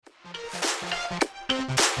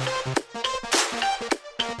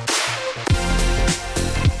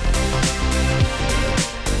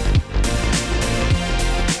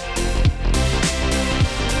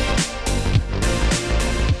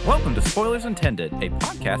Unintended, a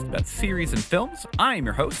podcast about series and films. I'm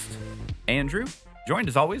your host, Andrew, joined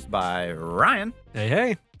as always by Ryan.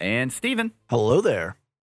 Hey. And Steven. Hello there.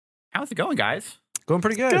 How's it going, guys? Going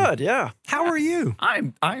pretty good. Good, yeah. How are you?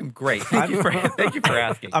 I'm great. Thank you for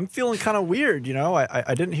asking. I'm feeling kind of weird, you know.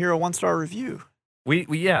 I didn't hear a 1-star review.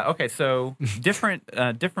 Okay, so different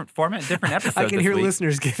format, different episodes. I can hear week.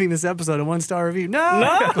 listeners giving this episode a 1-star review.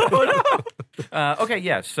 No. Okay,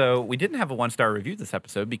 yeah, so we didn't have a 1-star review this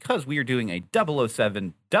episode because we are doing a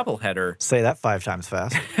 007 double header. Say that 5 times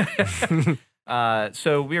fast.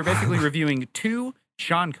 So we are basically reviewing 2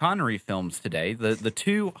 Sean Connery films today, the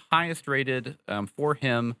 2 highest rated for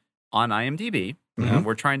him on IMDb.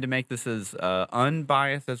 We're trying to make this as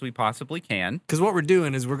unbiased as we possibly can. Because what we're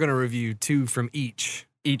doing is we're going to review 2 from each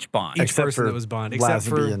Bond. Each person that was Bond. Except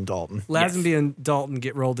for Lazenby and Dalton. Lazenby and Dalton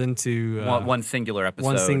get rolled into one singular episode.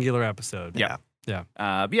 One singular episode. Yeah.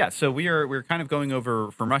 So we're kind of going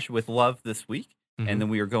over From Russia with Love this week. And then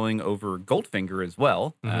we are going over Goldfinger as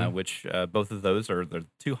well, which both of those are the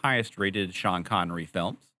 2 highest rated Sean Connery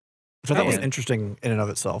films. Which I thought was interesting in and of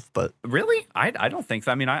itself, but... Really? I don't think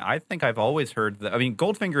so. I mean, I think I've always heard that. I mean,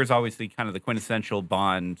 Goldfinger is obviously kind of the quintessential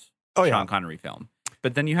Bond Sean Connery film.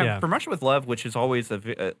 But then you have From Russia with Love, which is always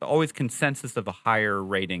always consensus of a higher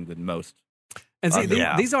rating than most. And see,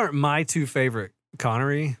 these aren't my 2 favorite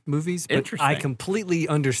Connery movies, but I completely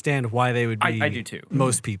understand why they would be. I do too.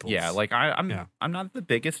 Most people. Yeah, like I'm not the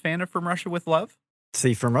biggest fan of From Russia with Love.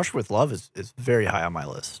 See, From Russia with Love is very high on my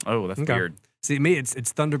list. Oh, that's weird. See, me, it's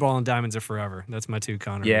Thunderball and Diamonds Are Forever. That's my 2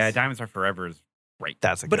 Connerys. Yeah, Diamonds Are Forever is great.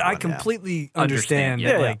 That's a but good I one, completely understand.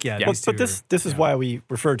 But this is why we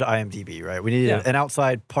referred to IMDb, right? We needed an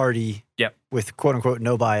outside party with quote unquote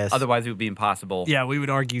no bias. Otherwise, it would be impossible. Yeah, we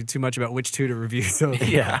would argue too much about which 2 to review. So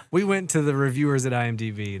we went to the reviewers at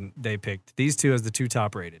IMDb and they picked these 2 as the 2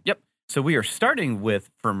 top rated. Yep. So we are starting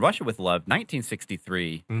with From Russia with Love,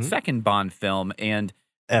 1963, second Bond film, and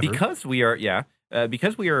because we are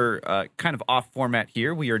kind of off format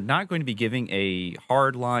here, we are not going to be giving a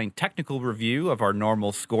hardline technical review of our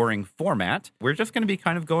normal scoring format. We're just going to be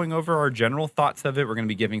kind of going over our general thoughts of it. We're going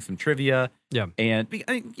to be giving some trivia. Yeah. And,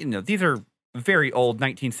 these are very old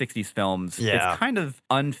 1960s films. Yeah. It's kind of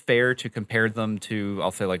unfair to compare them to,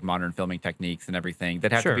 I'll say, like modern filming techniques and everything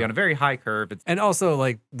that have to be on a very high curve. And also,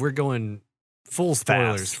 like, we're going full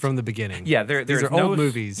spoilers from the beginning. Yeah, these are old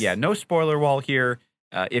movies. Yeah, no spoiler wall here.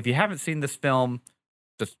 If you haven't seen this film,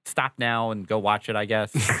 just stop now and go watch it, I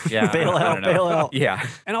guess. Yeah, bail out. Yeah.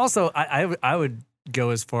 And also, I would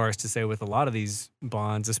go as far as to say with a lot of these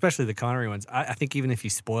Bonds, especially the Connery ones, I think even if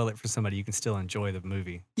you spoil it for somebody, you can still enjoy the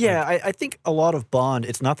movie. Yeah, I think a lot of Bond,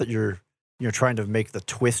 it's not that you're trying to make the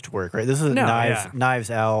twist work, right? This isn't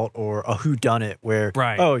Knives Out or a whoddunit where,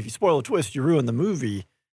 if you spoil a twist, you ruin the movie.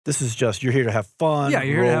 This is just, you're here to have fun, you're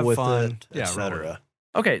here to have fun, etc.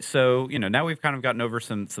 Okay, so, now we've kind of gotten over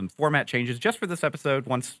some format changes just for this episode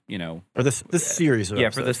once, Or this series of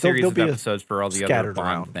episodes. For the series of episodes for all the other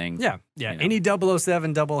Bond things. Yeah. Any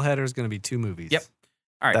 007 double header is going to be 2 movies. Yep.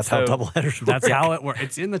 All right, that's how double headers work. That's how it works.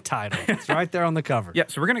 It's in the title. It's right there on the cover. Yeah,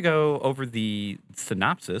 so we're going to go over the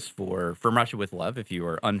synopsis for From Russia with Love, if you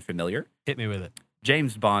are unfamiliar. Hit me with it.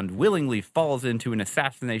 James Bond willingly falls into an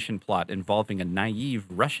assassination plot involving a naive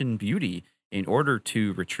Russian beauty in order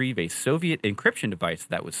to retrieve a Soviet encryption device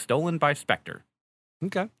that was stolen by Spectre.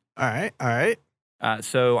 Okay. All right.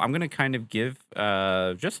 So I'm going to kind of give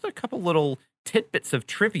just a couple little tidbits of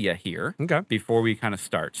trivia here before we kind of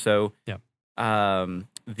start. So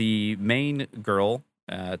the main girl,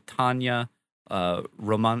 Tanya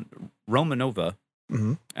Romanova,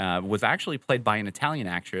 was actually played by an Italian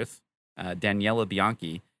actress, Daniela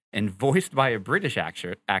Bianchi, and voiced by a British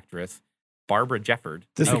actress, Barbara Jefford.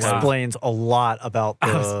 This explains a lot about the...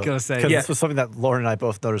 I was going to say, because this was something that Lauren and I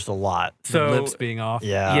both noticed a lot. So, the lips being off.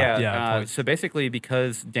 So basically,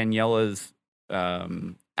 because Daniela's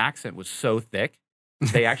accent was so thick,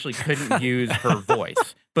 they actually couldn't use her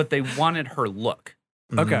voice, but they wanted her look.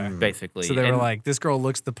 Okay. Basically. So they were like, this girl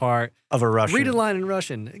looks the part of a Russian. Read a line in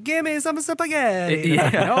Russian. Give me some spaghetti.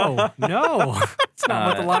 No. It's not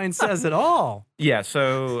what the line says at all. Yeah.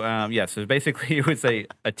 So, so basically it was a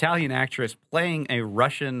Italian actress playing a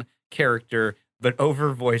Russian character, but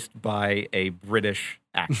overvoiced by a British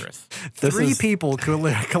actress. 3 people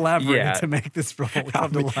collaborated to make this role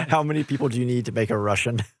come to life. How many people do you need to make a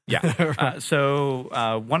Russian? Yeah.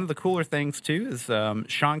 So one of the cooler things, too, is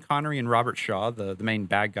Sean Connery and Robert Shaw, the main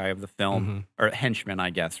bad guy of the film, or henchman, I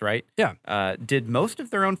guess, right? Yeah. Did most of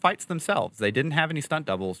their own fights themselves. They didn't have any stunt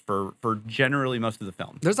doubles for generally most of the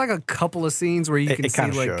film. There's like a couple of scenes where you can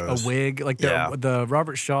see like shows. A wig. Like the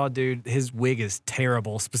Robert Shaw dude, his wig is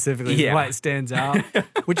terrible, specifically why it stands out.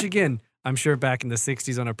 Which, again, I'm sure back in the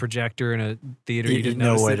 60s on a projector in a theater, you didn't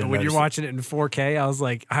notice it. But when you're watching it in 4K, I was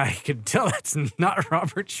like, I could tell that's not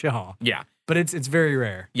Robert Shaw. Yeah. But it's very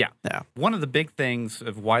rare. Yeah. One of the big things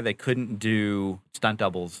of why they couldn't do stunt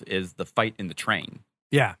doubles is the fight in the train.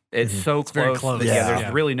 Yeah. It's so close. Very close.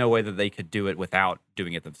 There's really no way that they could do it without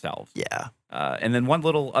doing it themselves. Yeah. And then one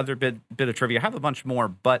little other bit of trivia. I have a bunch more,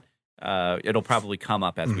 but it'll probably come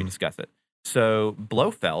up as we discuss it. So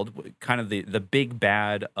Blofeld, kind of the big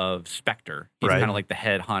bad of Spectre. He's kind of like the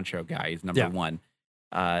head honcho guy. He's number one.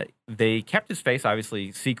 They kept his face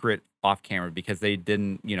obviously secret off camera because they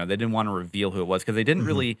didn't want to reveal who it was because they didn't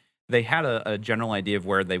really. They had a general idea of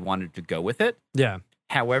where they wanted to go with it. Yeah.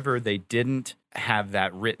 However, they didn't have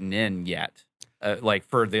that written in yet, like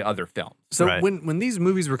for the other films. So when these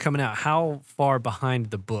movies were coming out, how far behind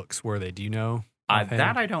the books were they? Do you know?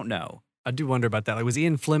 That I don't know. I do wonder about that. Like, was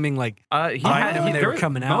Ian Fleming like? When they were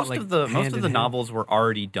coming out, most of the novels were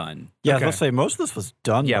already done. Yeah, I was gonna say most of this was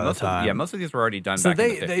done by the time. Most of these were already done. So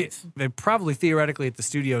back in the 50s. they probably theoretically at the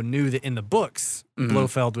studio knew that in the books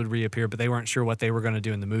Blofeld would reappear, but they weren't sure what they were going to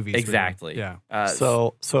do in the movies. Exactly. Yeah.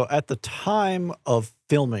 So at the time of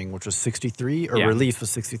filming, which was 63, or release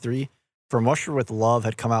was 63, From Russia with Love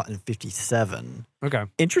had come out in 57. Okay.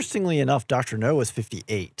 Interestingly enough, Dr. No was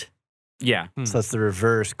 58. Yeah. So that's the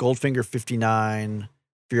reverse. Goldfinger 59,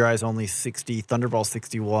 For Your Eyes Only 60, Thunderball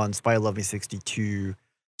 61, Spy Love Me 62.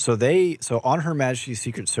 So On Her Majesty's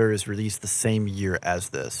Secret Service released the same year as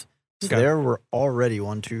this. So there were already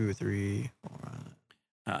 1, 2, 3,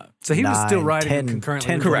 4. So he was still writing 10, concurrently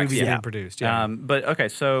 10 with the movies being produced. Yeah. But okay,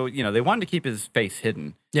 so they wanted to keep his face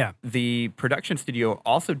hidden. Yeah. The production studio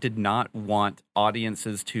also did not want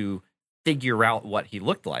audiences to figure out what he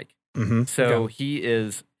looked like. So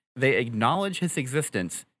they acknowledge his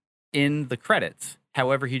existence in the credits.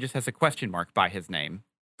 However, he just has a question mark by his name.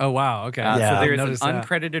 Oh, wow. Okay. So there is an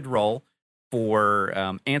uncredited role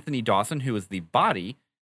for Anthony Dawson, who is the body.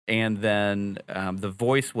 And then the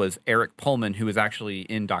voice was Eric Pullman, who was actually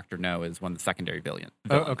in Dr. No as one of the secondary villains.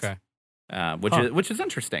 Oh, okay. Which is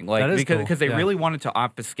interesting. Because they really wanted to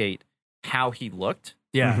obfuscate how he looked.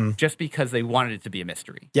 Yeah. Just because they wanted it to be a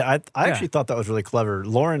mystery. Yeah, I actually thought that was really clever.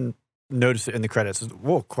 Lauren noticed it in the credits.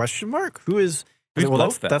 Whoa, question mark? Who's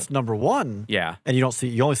that's number one. Yeah. And you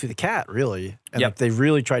only see the cat, really. And they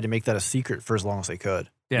really tried to make that a secret for as long as they could.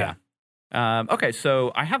 Yeah. Okay,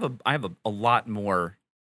 so I have a lot more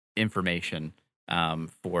information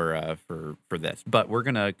for this, but we're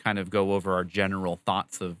gonna kind of go over our general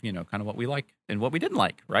thoughts of kind of what we like and what we didn't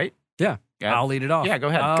like, right? Yeah. I'll lead it off. Yeah, go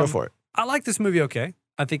ahead. Go for it. I like this movie. Okay,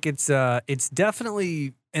 I think it's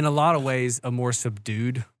definitely in a lot of ways a more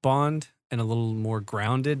subdued Bond and a little more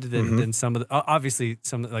grounded than some of the obviously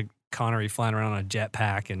some like Connery flying around on a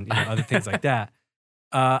jetpack and other things like that.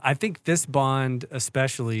 I think this Bond,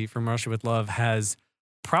 especially From Russia with Love, has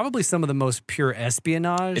probably some of the most pure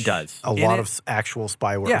espionage. It does. A lot of actual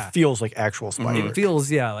spy work. Yeah. It feels like actual spy work. It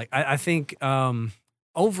feels, like I think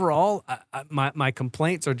overall, my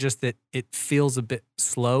complaints are just that it feels a bit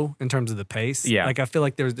slow in terms of the pace. Yeah. Like I feel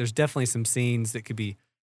like there's definitely some scenes that could be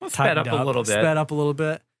sped up a little bit. Sped up a little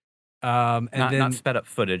bit. And not sped up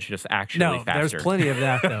footage, just actually faster. There's plenty of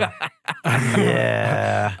that though.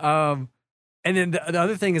 Yeah. And then the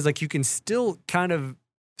other thing is like you can still kind of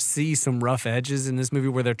see some rough edges in this movie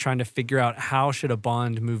where they're trying to figure out how should a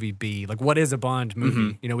Bond movie be? Like what is a Bond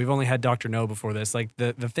movie? We've only had Dr. No before this. Like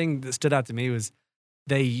the thing that stood out to me was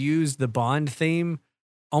they used the Bond theme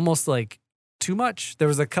almost like too much. There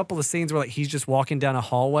was a couple of scenes where like he's just walking down a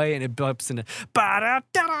hallway and it bumps into And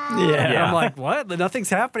I'm like, what?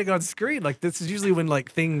 Nothing's happening on screen. Like this is usually when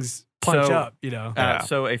like things punch up,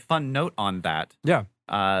 So a fun note on that. Yeah.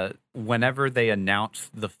 Whenever they announced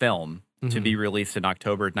the film to be released in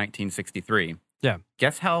October 1963,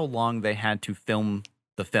 guess how long they had to film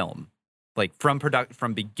the film? Like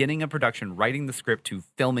from beginning of production, writing the script to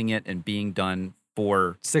filming it and being done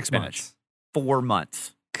for 6 months. 4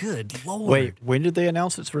 months. Good Lord. Wait, when did they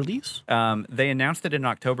announce its release? They announced it in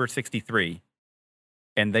October 63,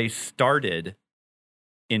 and they started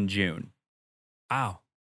in June. Wow.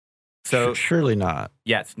 So surely not.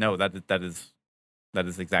 Yes, no, that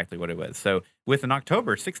is exactly what it was. So with an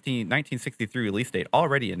October 1963 release date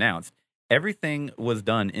already announced, everything was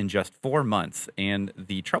done in just 4 months, and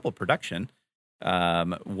the trouble production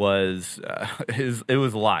was it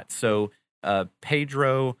was a lot. So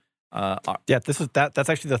Pedro. That's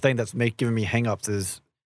actually the thing that's giving me hangups is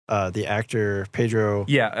the actor Pedro.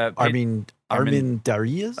 Armin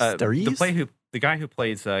Darius. The guy who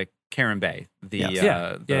plays Karen Bay,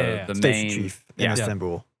 the main chief in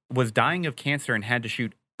Istanbul, was dying of cancer and had to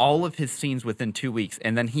shoot all of his scenes within 2 weeks,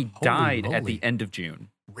 and then he died at the end of June.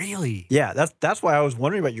 Really? Yeah, that's why I was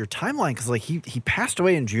wondering about your timeline, because like he passed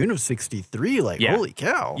away in June of '63. Like, holy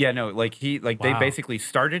cow. Yeah, no, like they basically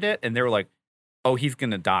started it and they were like, oh, he's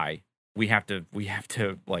gonna die. We have to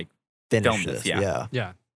like finish film this.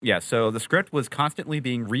 Yeah. So the script was constantly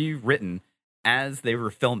being rewritten as they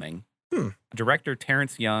were filming. Director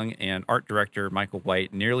Terrence Young and art director Michael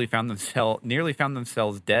White nearly found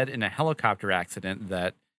themselves dead in a helicopter accident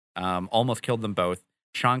that almost killed them both.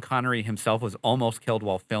 Sean Connery himself was almost killed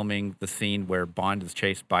while filming the scene where Bond is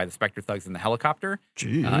chased by the Spectre thugs in the helicopter.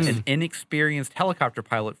 An inexperienced helicopter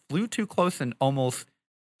pilot flew too close and almost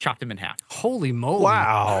chopped him in half. Holy moly.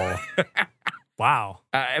 Wow. Wow.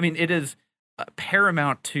 I mean, it is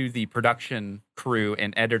paramount to the production crew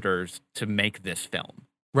and editors to make this film.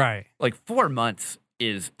 Right. Like 4 months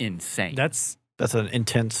is insane. That's an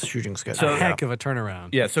intense shooting schedule. A heck of a turnaround.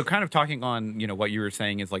 Yeah. So kind of talking on, what you were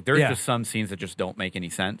saying is like there's just some scenes that just don't make any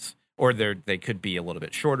sense, or they could be a little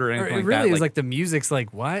bit shorter. Or anything it like really that. is like the music's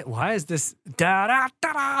like, why is this da da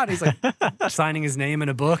da da? And he's like signing his name in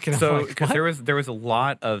a book. And so because there was a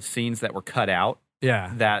lot of scenes that were cut out.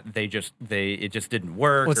 Yeah. That it just didn't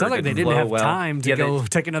work. Well, it sounds like they didn't have time to go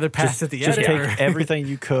take another pass at the editor. Just take everything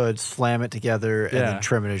you could, slam it together, and then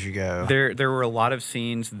trim it as you go. There were a lot of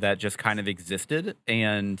scenes that just kind of existed,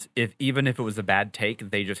 and even if it was a bad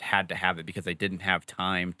take, they just had to have it because they didn't have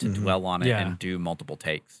time to dwell on it and do multiple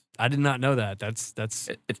takes. I did not know that.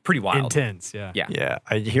 It's pretty wild. Intense, yeah. Yeah.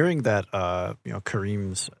 Hearing that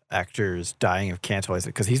Kareem's actor is dying of cancer,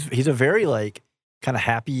 because he's a very like kind of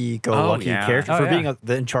happy-go-lucky character for being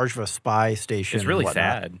in charge of a spy station. It's really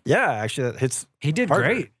sad. Yeah, actually, he did harder.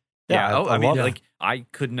 Great. Yeah, I mean, like I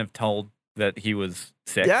couldn't have told that he was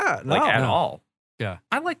sick. Yeah, at all. Yeah,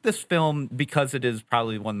 I like this film because it is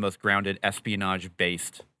probably one of the most grounded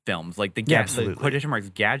espionage-based films. Like the quotation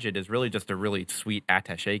marks gadget is really just a really sweet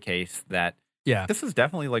attaché case that. Yeah, this is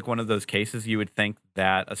definitely like one of those cases you would think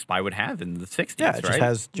that a spy would have in the 60s. Yeah, it just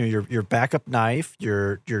has your backup knife,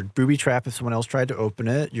 your booby trap if someone else tried to open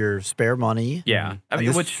it, your spare money. Yeah, I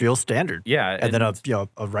mean, which feels standard. Yeah, and then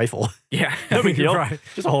a rifle. Yeah, no big deal. Right.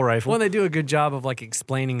 Just a whole rifle. Well, they do a good job of like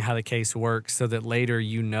explaining how the case works so that later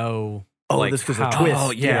Oh, like, this was a twist.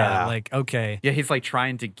 Oh, yeah. Like, okay. Yeah, he's like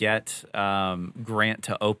trying to get Grant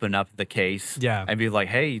to open up the case. Yeah. And be like,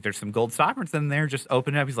 hey, there's some gold sovereigns in there. Just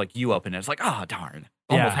open it up. He's like, you open it. It's like, oh, darn.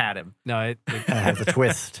 Almost had him. No, it has a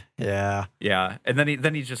twist. Yeah. Yeah. And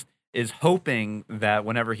then he just is hoping that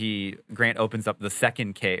whenever Grant opens up the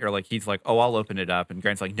second case, or like he's like, oh, I'll open it up. And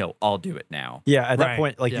Grant's like, no, I'll do it now. Yeah. At that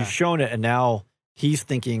point, like you've shown it, and now he's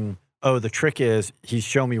thinking, oh, the trick is he's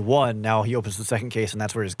shown me one. Now he opens the second case, and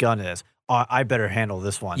that's where his gun is. I better handle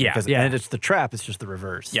this one. Yeah. And it's the trap. It's just the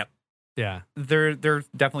reverse. Yep. Yeah. There's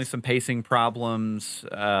definitely some pacing problems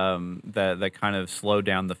that kind of slowed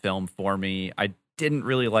down the film for me. I didn't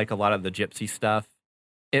really like a lot of the gypsy stuff.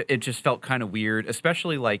 It just felt kind of weird,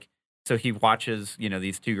 especially like, so he watches,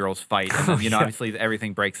 these two girls fight, and then, obviously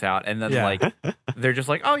everything breaks out, and then like they're just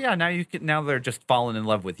like, oh yeah, now they're just falling in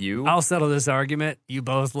love with you. I'll settle this argument. You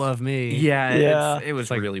both love me. Yeah. It was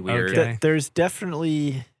like, really weird. Okay. There's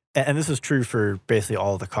definitely, and this is true for basically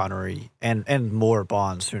all of the Connery and more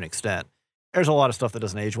Bonds to an extent, there's a lot of stuff that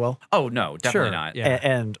doesn't age well. Oh no, definitely not. Yeah.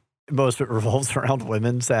 And most of it revolves around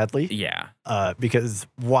women, sadly. Yeah. Because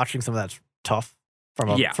watching some of that's tough from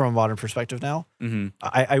a modern perspective now. Mm-hmm.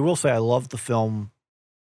 I will say I love the film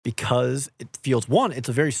because it feels, it's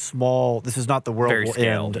a very small, this is not the world will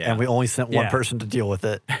end, and we only sent one person to deal with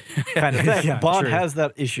it kind of thing. Bond has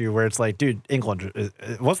that issue where it's like, dude, England,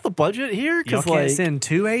 what's the budget here? Because can't send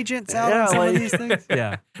two agents out on some of these things?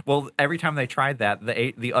 Yeah. Well, every time they tried that,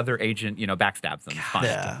 the other agent, backstabs them.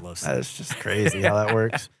 Yeah, that's just crazy how that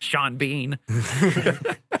works. Sean Bean.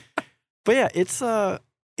 But yeah, it's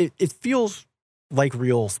it feels like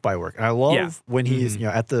real spy work. And I love when he's,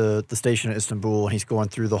 at the station in Istanbul, and he's going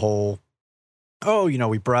through the whole,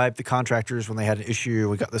 we bribed the contractors when they had an issue.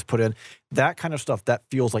 We got this put in. That kind of stuff, that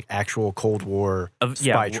feels like actual Cold War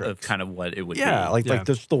spy tricks. Of kind of what it would be. Like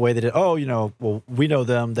this, the way they did, well, we know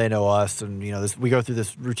them, they know us. And, we go through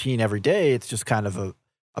this routine every day. It's just kind of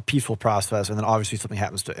a peaceful process. And then obviously something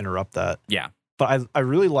happens to interrupt that. Yeah. But I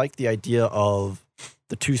really like the idea of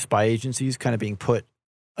the two spy agencies kind of being put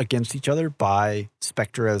against each other by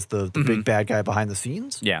Spectre as the big bad guy behind the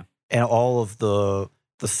scenes. Yeah. And all of the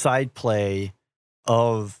side play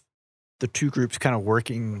of the two groups kind of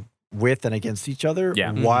working with and against each other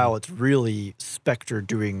while it's really Spectre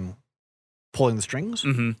pulling the strings.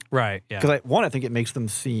 Mm-hmm. Right. Yeah. Because I think it makes them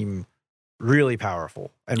seem really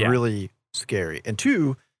powerful and really scary. And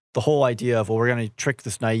two, the whole idea of, well, we're going to trick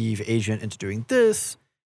this naive agent into doing this.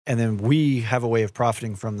 and then we have a way of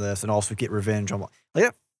profiting from this and also get revenge on, like,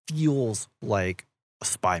 that feels like a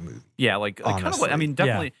spy movie. Yeah, like kind of what, I mean,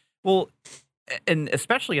 definitely. Yeah. Well, and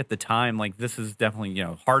especially at the time, like, this is definitely,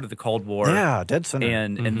 heart of the Cold War. Yeah, dead center.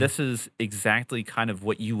 And this is exactly kind of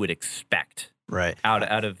what you would expect. Right.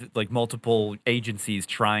 Out of like multiple agencies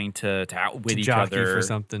trying to outwit each other for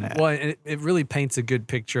something. Yeah. Well, it really paints a good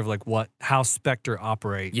picture of like how Spectre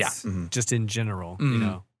operates. Yeah. Just in general, you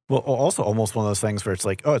know. Well, also almost one of those things where it's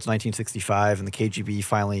like, oh, it's 1965, and the KGB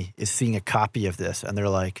finally is seeing a copy of this, and they're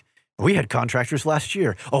like, we had contractors last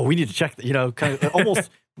year. Oh, we need to check, kind of almost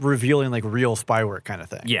revealing like real spy work kind of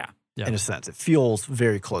thing. Yeah. In a sense, it feels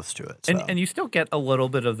very close to it. So. And you still get a little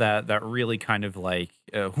bit of that really kind of like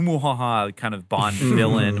humuhaha kind of Bond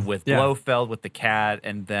villain with Blofeld with the cat,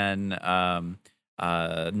 and then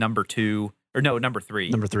number 3.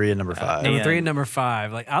 Number 3 and number 5. Number 3 and number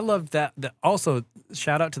 5. Like, I love that. Also,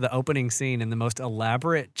 shout out to the opening scene and the most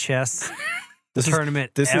elaborate chess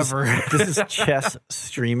tournament ever. This is chess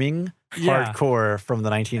streaming. Hardcore from the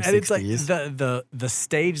 1960s. And it's like the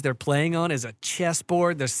stage they're playing on is a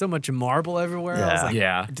chessboard. There's so much marble everywhere. Yeah. I was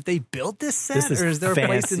like, did they build this set, or is there a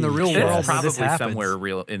place in the real world? It's probably somewhere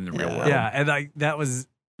in the real world. Yeah, and like that was.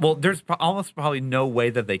 Well, there's almost probably no way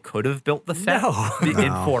that they could have built the set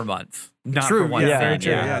in 4 months. Not true. for one scene.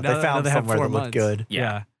 Yeah. They found somewhere that looked good.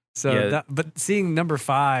 Yeah. So, but seeing number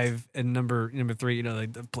 5 and number 3,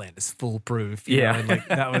 like the plan is foolproof. You know, and like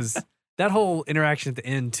that was. That whole interaction at the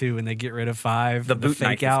end too, when they get rid of 5, the boot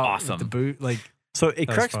fake out, awesome. The boot, like so it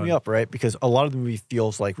cracks me up, right? Because a lot of the movie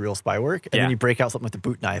feels like real spy work, and then you break out something like the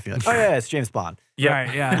boot knife, and you're like, oh yeah, it's James Bond. Yeah,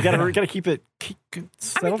 right, yeah. You gotta keep it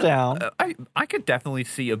settle down. I could definitely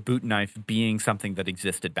see a boot knife being something that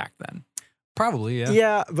existed back then. Probably, yeah.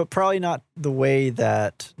 Yeah, but probably not the way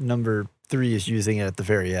that number 3 is using it at the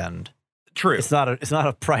very end. True. It's not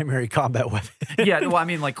a primary combat weapon. Yeah, well, I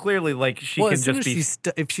mean, like clearly, like she can just be.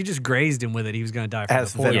 If she just grazed him with it, he was going to die from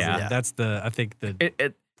the poison. Yeah, that's I think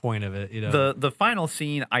the point of it. You know, the final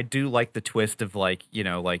scene, I do like the twist of like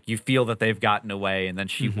like you feel that they've gotten away, and then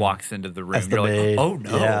she walks into the room. You're like, oh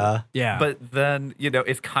no, yeah. But then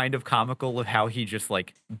it's kind of comical of how he just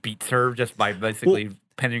like beats her just by basically.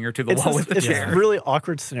 Pinning her to the wall with the chair. It's a really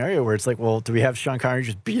awkward scenario where it's like, well, do we have Sean Connery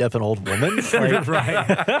just beat up an old woman? Like,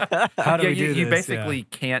 right. How do we do this? You basically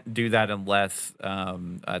can't do that unless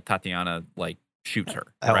Tatiana like shoots her,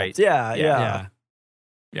 right? Yeah.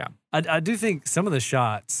 I do think some of the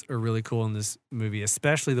shots are really cool in this movie,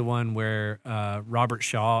 especially the one where Robert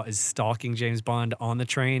Shaw is stalking James Bond on the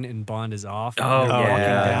train and Bond is off. Oh,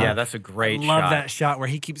 yeah, that's a great shot. I love that shot where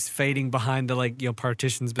he keeps fading behind the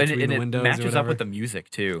partitions between the windows. It matches up with the music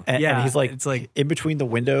too. And he's like, it's like in between the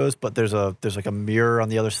windows, but there's like a mirror on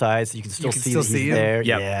the other side, so you can still see him there.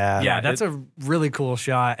 Yep. Yeah, that's a really cool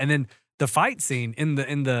shot. And then the fight scene in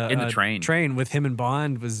the train with him and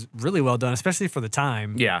Bond was really well done, especially for the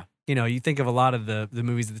time. Yeah. You think of a lot of the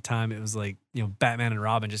movies at the time, it was like, Batman and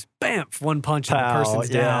Robin, just bam, one punch and the person's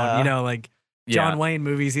down. Like John Wayne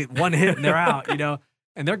movies, one hit and they're out,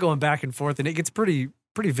 and they're going back and forth, and it gets pretty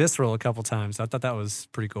visceral a couple times. I thought that was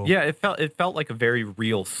pretty cool. Yeah, it felt like a very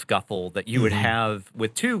real scuffle that you would have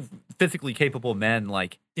with two physically capable men,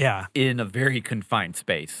 like in a very confined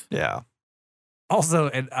space. Yeah. Also,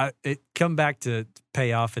 and it come back to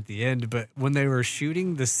pay off at the end, but when they were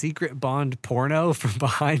shooting the secret Bond porno from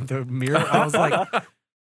behind the mirror, I was like,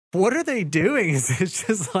 what are they doing? It's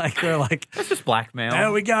just like, they're like, it's just blackmail.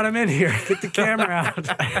 Oh, we got him in here. Get the camera out.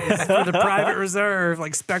 It's for the private reserve.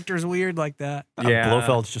 Like, Spectre's weird like that. Yeah.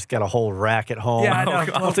 Blofeld's just got a whole rack at home. Yeah, I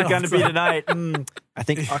know. What's it going to be tonight? I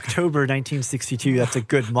think October 1962. That's a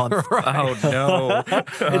good month. Right. Oh, no.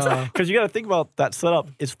 Because you got to think about that setup.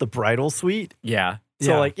 It's the bridal suite. Yeah.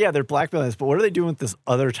 So, they're blackmailing us, but what are they doing with this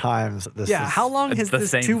other times? How long has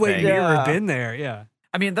this two-way mirror been there? Yeah.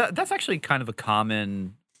 I mean, that's actually kind of a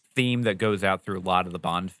common theme that goes out through a lot of the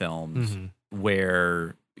Bond films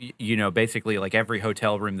where, basically like every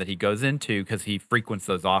hotel room that he goes into, because he frequents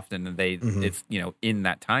those often and it's, in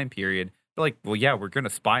that time period, they're like, well, yeah, we're going to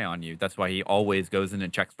spy on you. That's why he always goes in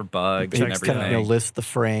and checks for bugs and everything. Kind of lists the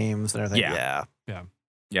frames and everything.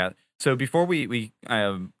 Yeah. So before we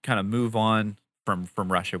kind of move on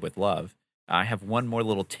from Russia with Love, I have one more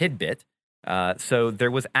little tidbit. So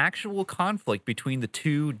there was actual conflict between the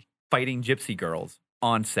two fighting gypsy girls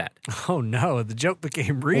on set. Oh no, the joke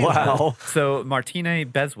became real. Wow. So Martine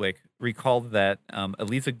Beswick recalled that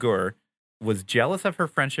Eliza Gur was jealous of her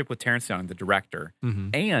friendship with Terrence Young, the director,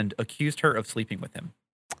 and accused her of sleeping with him.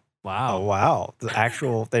 Wow. Oh, wow. The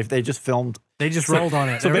actual, they just filmed. They just rolled on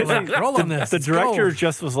it. So they were like, roll on this. The director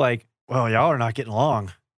just was like, well, y'all are not getting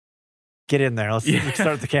along. get in there. Let's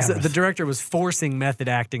start the camera. So the director was forcing method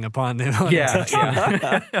acting upon them.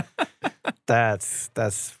 Yeah.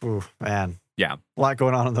 That's man. Yeah. A lot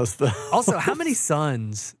going on in those films. Also, how many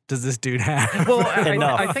sons does this dude have? Well,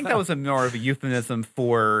 I think that was more of a euphemism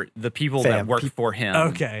for the people that worked for him.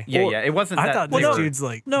 Okay. Yeah, yeah. It wasn't I thought this dude's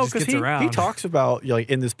like, no, just gets around. He talks about, like,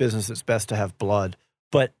 in this business, it's best to have blood.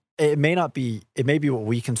 But it may not be, it may be what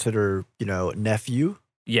we consider, nephew.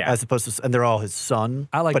 Yeah. As opposed to, and they're all his son.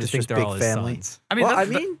 I like but to it's think just they're big all his family. sons. I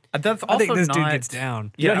mean, that's also I think this not, dude gets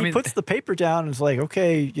down. Yeah, he puts the paper down and is like,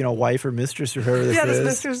 okay, wife or mistress or whoever this is. This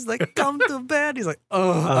mistress is like, come to bed. He's like,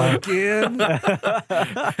 again?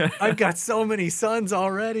 I've got so many sons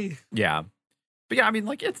already. Yeah. But yeah, I mean,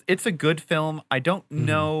 like, it's a good film. I don't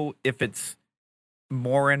know if it's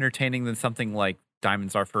more entertaining than something like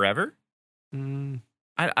Diamonds Are Forever.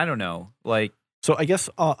 I don't know. Like, so I guess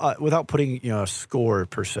without putting a score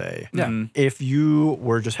per se, if you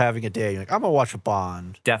were just having a day, like, I'm gonna watch a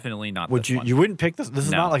Bond, definitely not. Would you wouldn't pick this? This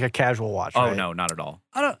is not like a casual watch. Oh right? no, not at all.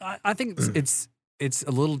 I think it's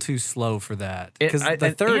a little too slow for that, because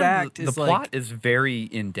the third act is the plot is very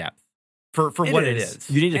in depth for what it is.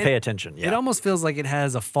 You need to pay attention. Yeah. It almost feels like it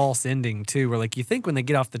has a false ending too, where like you think when they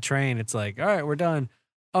get off the train, it's like, all right, we're done.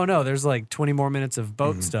 Oh no, there's like 20 more minutes of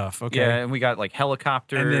boat stuff. Okay. Yeah, and we got like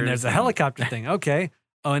helicopters. And then there's a helicopter thing. Okay.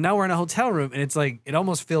 Oh, and now we're in a hotel room, and it's like, it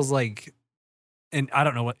almost feels like, and I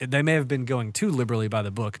don't know what, they may have been going too liberally by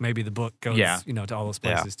the book. Maybe the book goes, to all those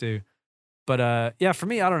places too. But for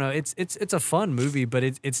me, I don't know. It's a fun movie, but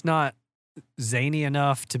it's not zany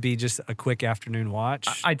enough to be just a quick afternoon watch.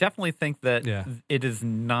 I definitely think that it is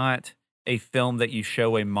not a film that you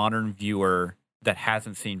show a modern viewer that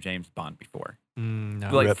hasn't seen James Bond before. No.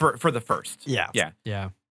 Like for the first. Yeah.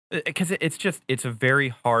 Because it's a very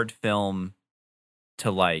hard film to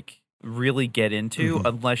like really get into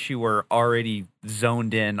unless you were already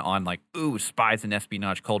zoned in on like, ooh, spies and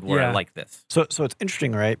espionage, Cold War. I like this. So it's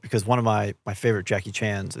interesting, right? Because one of my favorite Jackie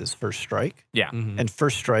Chan's is First Strike. Yeah. And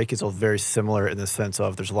First Strike is all very similar in the sense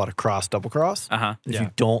of there's a lot of double cross. If you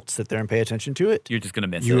don't sit there and pay attention to it, you're just going to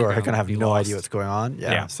miss it. You are going to have no idea what's going on.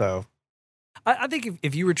 Yeah. So I think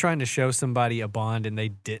if you were trying to show somebody a Bond and they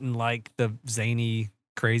didn't like the zany,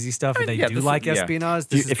 crazy stuff, and they do like espionage,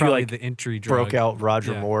 this is probably the entry drug. Broke out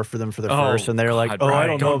Roger Moore for them for the first, and they're like, I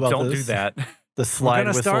don't know about this. Don't do that. The slide whistle.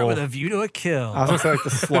 We're going to start with A View to a Kill. I was going to say, like, the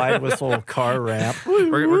slide whistle car ramp.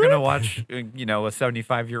 We're going to watch, a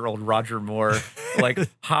 75-year-old Roger Moore, like,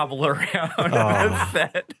 hobble around on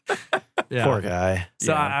set. Poor guy.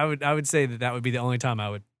 So I would say that would be the only time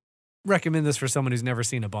I would recommend this for someone who's never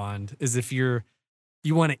seen a Bond, is if you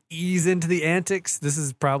want to ease into the antics. This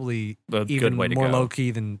is probably even more low key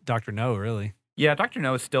than Dr. No, really. Yeah, Dr.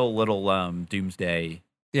 No is still a little doomsday.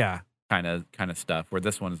 Yeah. Kind of stuff, where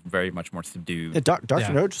this one is very much more subdued. Yeah,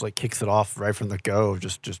 Dr. No just like kicks it off right from the go.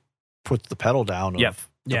 Just puts the pedal down of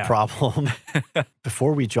the problem.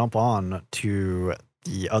 Before we jump on to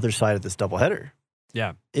the other side of this doubleheader.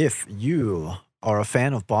 Yeah. If you are a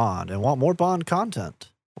fan of Bond and want more Bond content,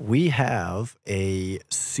 we have a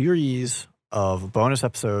series of bonus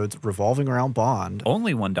episodes revolving around Bond.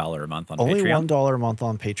 Only $1 a month on Patreon. Only $1 a month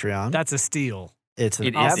on Patreon. That's a steal. It's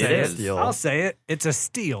an absolute steal. I'll say it. It's a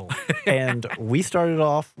steal. And we started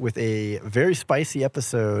off with a very spicy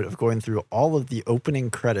episode of going through all of the opening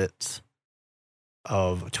credits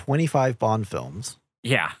of 25 Bond films.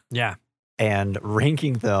 Yeah. Yeah. And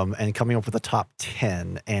ranking them and coming up with a top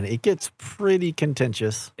 10. And it gets pretty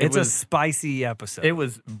contentious. It's a spicy episode. It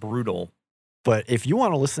was brutal. But if you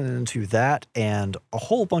want to listen to that and a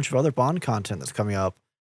whole bunch of other Bond content that's coming up,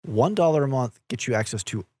 $1 a month gets you access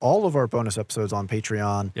to all of our bonus episodes on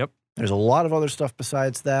Patreon. Yep. There's a lot of other stuff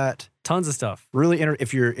besides that. Tons of stuff. Really,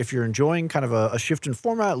 if you're enjoying kind of a shift in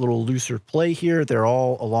format, a little looser play here, they're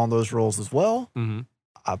all along those roles as well.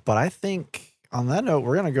 But I think on that note,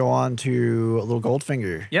 we're gonna go on to a little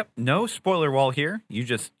Goldfinger. Yep. No spoiler wall here. You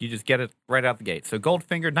just get it right out the gate. So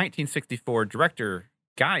Goldfinger, 1964, director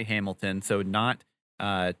Guy Hamilton. So not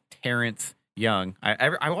Terrence Young.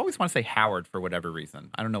 I always want to say Howard for whatever reason.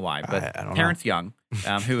 I don't know why, but I don't Terrence know.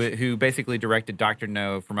 Young, who basically directed Dr.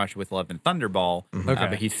 No, From Russia with Love, and Thunderball.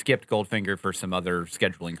 But he skipped Goldfinger for some other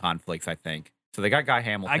scheduling conflicts, I think. So they got Guy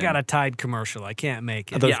Hamilton. I got a Tide commercial. I can't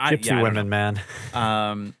make it. Those gypsy women, man.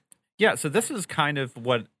 So this is kind of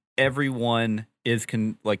what everyone is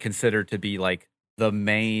considered to be like the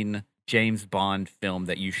main James Bond film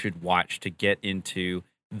that you should watch to get into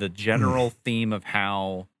the general theme of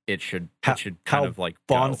how it should kind of like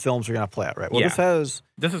Bond go. films are going to play out, right? Well, this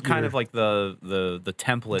is kind of like the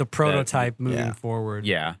template, the prototype moving forward.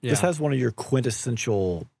 Yeah. This has one of your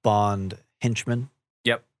quintessential Bond henchmen.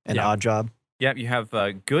 Yep. An Odd Job. Yeah, you have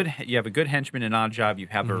a good henchman in Oddjob. You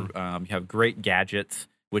have you have great gadgets,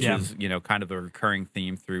 which is kind of a recurring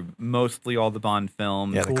theme through mostly all the Bond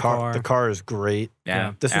films. Yeah, cool the car is great.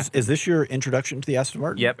 Yeah. Is this your introduction to the Aston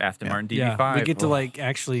Martin? Yep, Aston Martin DB5. Yeah, we get to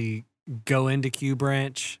actually go into Q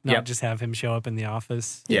Branch, not just have him show up in the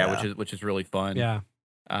office. Yeah, which is really fun.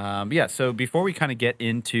 Yeah. So before we kind of get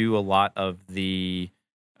into a lot of the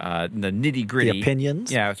nitty gritty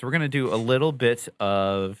opinions. Yeah, so we're gonna do a little bit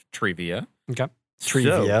of trivia. Okay.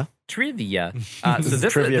 Trivia. Trivia. So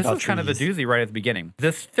this was kind of a doozy right at the beginning.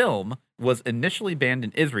 This film was initially banned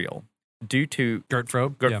in Israel due to Gert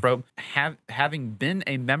Frobe having been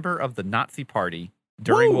a member of the Nazi Party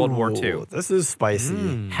during World War II. This is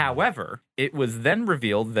spicy. However, it was then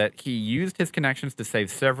revealed that he used his connections to save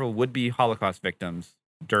several would-be Holocaust victims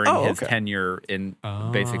during his tenure in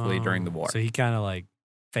basically during the war. So he kind of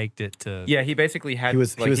faked it to. Yeah, he basically had he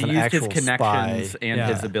used his connections spy. And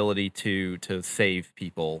his ability to save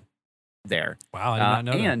people there. Wow, I did not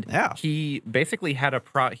know and that. he basically had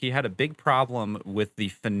a big problem with the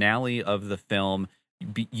finale of the film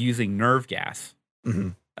using nerve gas.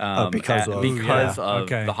 Because of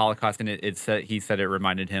the Holocaust, and he said it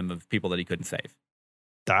reminded him of people that he couldn't save.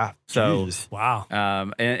 Wow.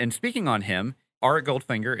 And speaking on him, Art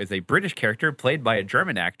Goldfinger is a British character played by a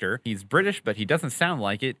German actor. He's British, but he doesn't sound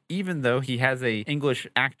like it, even though he has a English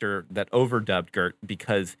actor that overdubbed Gert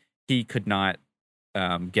because he could not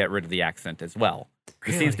get rid of the accent as well.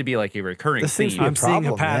 Really? It seems to be like a recurring theme. I'm seeing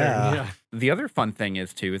a pattern. Yeah. The other fun thing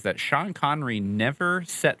is that Sean Connery never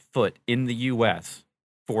set foot in the U.S.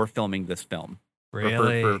 for filming this film.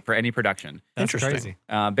 Really? For any production. That's interesting.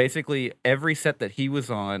 Crazy. Basically, every set that he was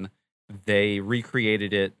on, they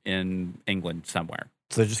recreated it in England somewhere.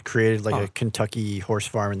 So they just created a Kentucky horse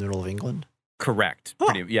farm in the middle of England? Correct.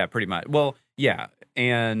 Pretty much. Well, yeah.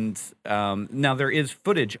 And now there is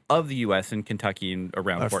footage of the U.S. in Kentucky and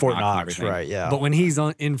around Fort Knox and everything. Right, yeah. But when he's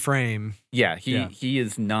in frame. Yeah, he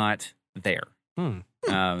is not there.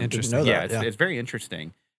 Interesting. It's very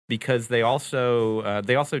interesting. Because they also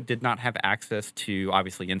did not have access to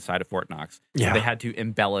obviously inside of Fort Knox. So they had to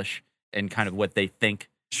embellish and kind of what they think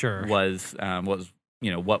was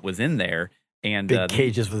what was in there. And big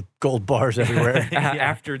cages with gold bars everywhere.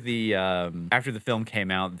 After the film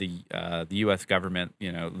came out, the U.S. government,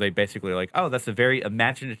 they basically were like, that's a very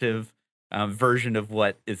imaginative version of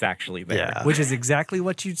what is actually there. Yeah. Which is exactly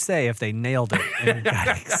what you'd say if they nailed it. And got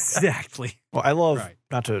it exactly. Well, I love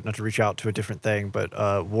not to reach out to a different thing,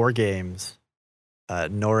 but War Games,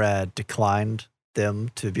 NORAD declined them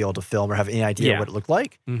to be able to film or have any idea what it looked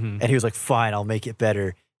like. And he was like, fine, I'll make it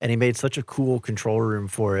better. And he made such a cool control room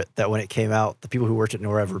for it that when it came out, the people who worked at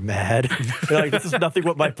NORAD were mad. They're like, this is nothing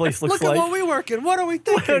what my place looks like. Look at what we work in. What are we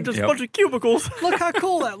thinking? Just a bunch of cubicles. Look how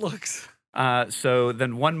cool that looks. So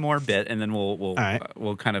then one more bit, and then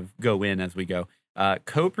we'll kind of go in as we go.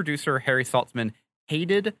 Co-producer Harry Saltzman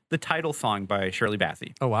hated the title song by Shirley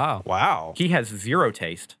Bassey. Oh, wow. Wow. He has zero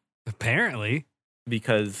taste. Apparently.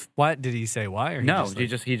 Because... What? Did he say why? Or he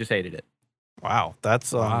just hated it. Wow.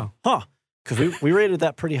 That's... Because we rated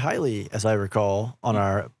that pretty highly, as I recall, on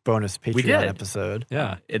our bonus Patreon episode.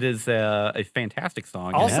 Yeah. It is a fantastic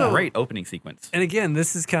song. Also, and a great opening sequence. And again,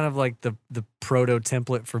 this is kind of like the proto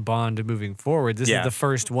template for Bond moving forward. This is the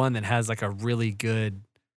first one that has a really good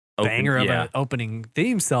banger of an opening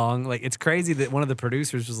theme song. It's crazy that one of the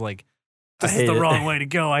producers was like, this is the wrong way to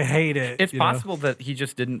go. I hate it. It's possible that he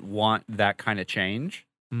just didn't want that kind of change.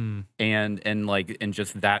 And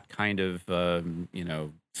just that kind of,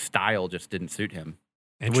 style just didn't suit him.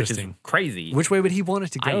 Which is crazy. Which way would he want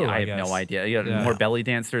it to go? I have no idea. More belly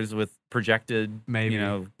dancers with projected,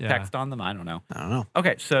 text on them. I don't know.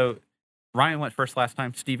 Okay, so Ryan went first last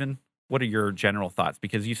time. Steven, what are your general thoughts?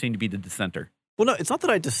 Because you seem to be the dissenter. Well, no, it's not that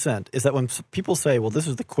I dissent. It's that when people say, well, this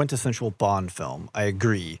is the quintessential Bond film, I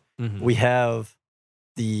agree. We have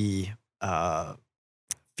the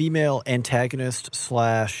female antagonist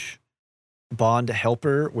 / Bond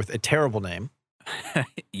helper with a terrible name.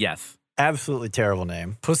 Yes. Absolutely terrible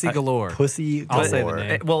name. Pussy galore. Pussy galore. I'll say the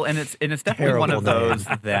name. Well, and it's definitely terrible one of those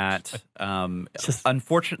that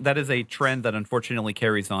that is a trend that unfortunately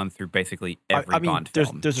carries on through basically every Bond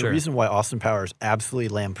film. There's a reason why Austin Powers absolutely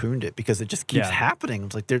lampooned it, because it just keeps happening.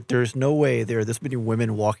 It's like there's no way there are this many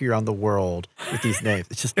women walking around the world with these names.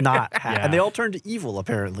 It's just not happening. And they all turned to evil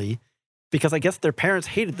apparently. Because I guess their parents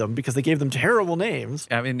hated them because they gave them terrible names.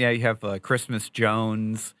 I mean, you have Christmas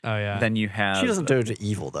Jones. Oh, yeah. Then you have... She doesn't do to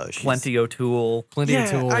evil, though. Plenty O'Toole. Plenty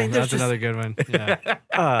O'Toole. That's another good one.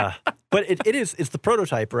 Yeah. But it's the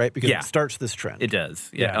prototype, right? Because it starts this trend. It does.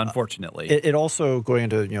 Yeah, unfortunately. It also, going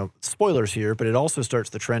into, spoilers here, but it also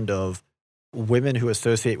starts the trend of women who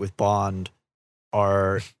associate with Bond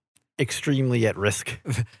are extremely at risk.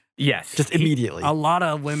 Yes. Just immediately. A lot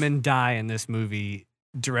of women die in this movie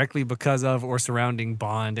directly because of or surrounding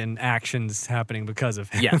Bond and actions happening because of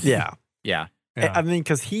him. Yes. Yeah. Yeah. I mean,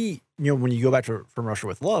 because he, when you go back to From Russia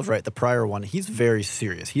with Love, right, the prior one, he's very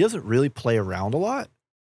serious. He doesn't really play around a lot.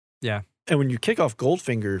 Yeah. And when you kick off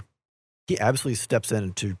Goldfinger, he absolutely steps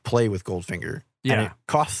in to play with Goldfinger. Yeah. And it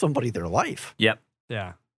costs somebody their life. Yep.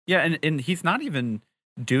 Yeah. Yeah, and he's not even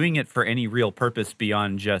doing it for any real purpose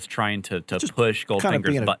beyond just trying to push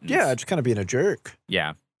Goldfinger's buttons. Just kind of being a jerk.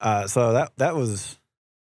 Yeah. So that was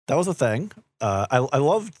a thing. I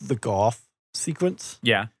loved the golf sequence.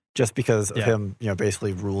 Yeah. Just because of him,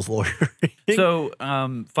 basically rules lawyering. So,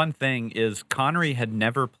 fun thing is Connery had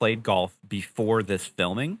never played golf before this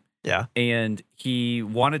filming. Yeah. And he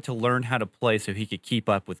wanted to learn how to play so he could keep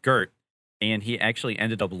up with Gert. And he actually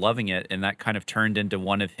ended up loving it, and that kind of turned into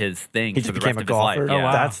one of his things he just for the became rest a of golfer. his life. Oh, Yeah.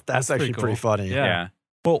 wow. That's actually pretty funny. Yeah.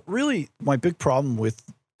 Well, really, my big problem with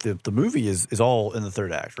the movie is all in the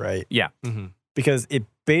third act, right? Yeah. Mm-hmm. Because it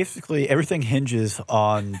basically, everything hinges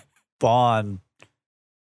on Bond.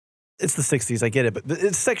 It's the 60s, I get it, but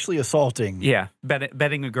it's sexually assaulting. Yeah.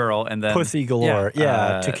 Betting a girl and then... Pussy galore.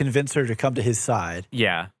 To convince her to come to his side.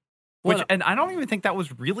 Yeah. And I don't even think that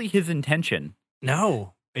was really his intention.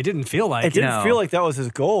 No. It didn't feel like it. Didn't feel like that was his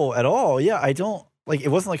goal at all. Yeah, I don't, it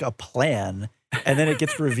wasn't like a plan. And then it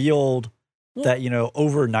gets revealed that,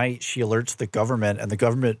 overnight she alerts the government, and the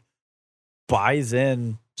government buys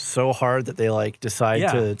in so hard that they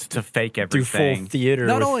decide to fake everything. Do full theater.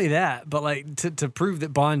 Not only that, but to prove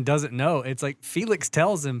that Bond doesn't know, it's like Felix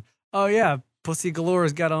tells him, "Oh yeah, Pussy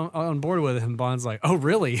Galore's got on board with him." Bond's like, "Oh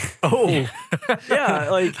really? Oh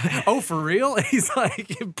yeah, oh for real?" He's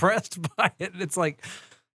impressed by it, and it's like,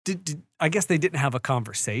 did I guess they didn't have a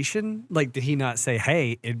conversation? Did he not say,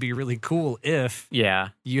 "Hey, it'd be really cool if"? Yeah.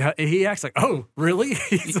 He acts like, "Oh really?"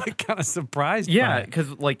 He's kind of surprised. Yeah, because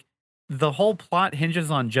the whole plot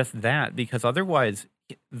hinges on just that, because otherwise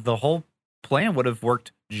the whole plan would have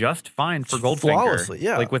worked just fine for Goldfinger. Flawlessly,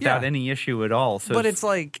 yeah. Without any issue at all. So but it's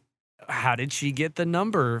how did she get the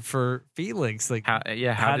number for Felix? How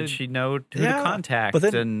did she know who to contact?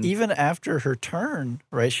 But then even after her turn,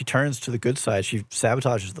 right, she turns to the good side. She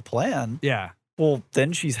sabotages the plan. Yeah. Well,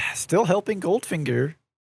 then she's still helping Goldfinger.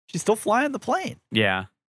 She's still flying the plane. Yeah.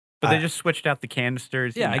 But they just switched out the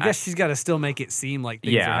canisters. Yeah, I guess she's got to still make it seem like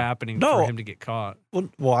things are happening for him to get caught.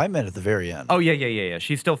 Well, I meant at the very end. Oh, yeah.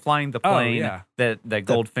 She's still flying the plane that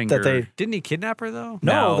Goldfinger... Didn't he kidnap her, though?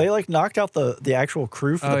 No, they knocked out the actual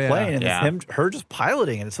crew for the plane, and it's her just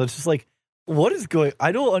piloting it. So it's just what is going...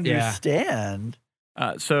 I don't understand.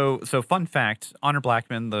 So fun fact, Honor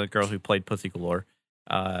Blackman, the girl who played Pussy Galore,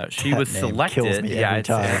 she was selected. Kills me every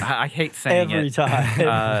time. I hate saying every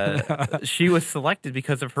time. She was selected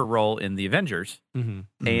because of her role in the Avengers,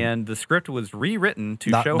 and the script was rewritten to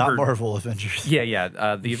show her. Not Marvel Avengers.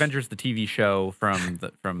 Yeah. The Avengers, the TV show from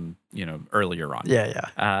earlier on.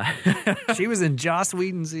 Yeah. She was in Joss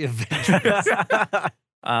Whedon's The Avengers.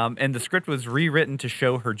 And the script was rewritten to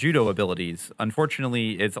show her judo abilities.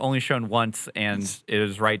 Unfortunately, it's only shown once, and it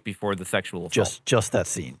was right before the sexual assault. Just that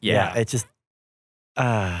scene. Yeah. It just.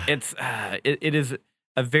 It is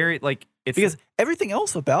a very it's because everything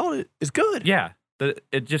else about it is good. Yeah,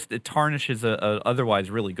 it tarnishes a otherwise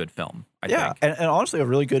really good film. I think. And honestly, a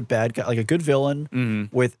really good bad guy, a good villain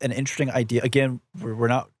with an interesting idea. Again, we're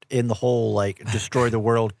not in the whole destroy the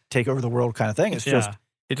world, take over the world kind of thing. It's just.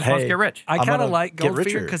 He just wants to get rich. I kind of like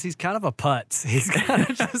Goldfinger because he's kind of a putz. He's kind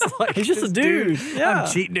of just he's just a dude. Yeah. I'm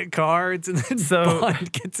cheating at cards, and then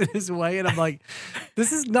Bond gets in his way, and I'm like,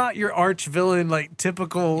 this is not your arch villain,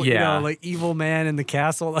 typical, evil man in the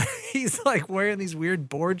castle. He's wearing these weird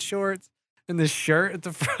board shorts and this shirt at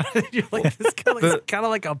the front. And you're like, this guy's kind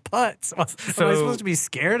of like a putz. Am I supposed to be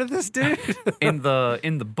scared of this dude? in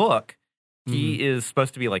the book, he is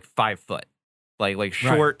supposed to be 5 foot.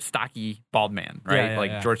 Short, stocky, bald man, right?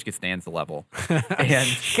 Yeah. George Costanza level. And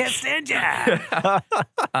can't stand ya.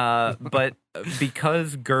 But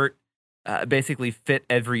because Gert basically fit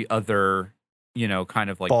every other, kind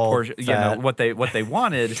of bald, portion, what they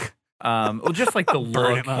wanted, just the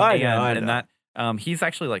look and that, he's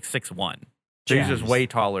actually 6'1". So he's just way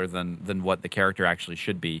taller than what the character actually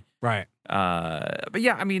should be. Right. But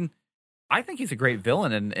yeah, I mean, I think he's a great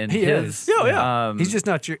villain, and he is. Yeah. He's just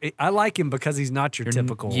not your. I like him because he's not your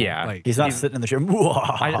typical. Yeah, he's not sitting in the chair.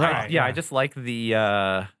 I just like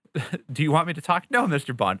the. Do you want me to talk? No,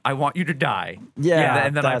 Mr. Bond. I want you to die. Yeah,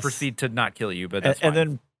 and then I proceed to not kill you. But that's and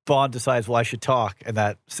then Bond decides, well, I should talk, and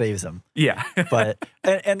that saves him. Yeah, but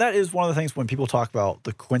and that is one of the things when people talk about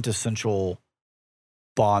the quintessential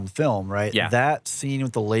Bond film, right? Yeah, that scene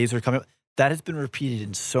with the laser coming. that has been repeated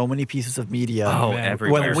in so many pieces of media. Oh,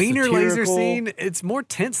 everywhere. The wiener laser scene, it's more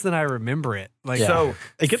tense than I remember it. Like, so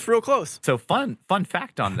it gets real close. So fun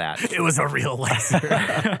fact on that. It was a real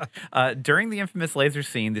laser. During the infamous laser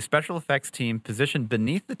scene, the special effects team positioned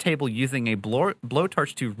beneath the table using a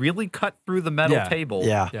blowtorch to really cut through the metal table.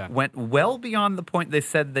 Went well beyond the point they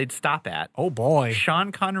said they'd stop at. Oh, boy.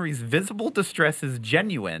 Sean Connery's visible distress is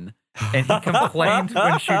genuine, and he complained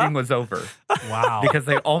when shooting was over. Wow. Because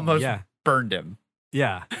they almost burned him.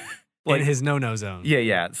 Yeah. In his no-no zone.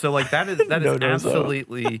 Yeah. So like that is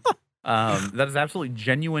absolutely that is absolutely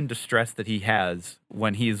genuine distress that he has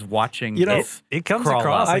when he's watching this. It comes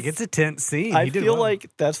across like it's a tense scene. I feel like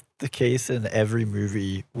that's the case in every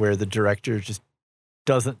movie where the director just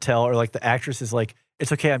doesn't tell, or like the actress is like,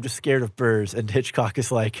 it's okay, I'm just scared of birds, and Hitchcock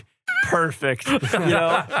is like, perfect. Same kind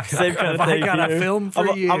of thing. I got a film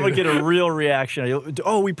for you. I'm gonna get a real reaction.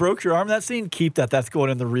 Oh, we broke your arm that scene? Keep that. That's going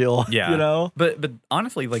in the reel. Yeah. But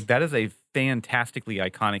honestly, like that is a fantastically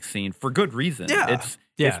iconic scene for good reason. Yeah.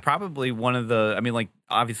 It's probably one of the, I mean, like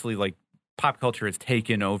obviously like pop culture has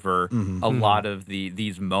taken over a lot of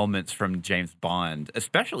these moments from James Bond,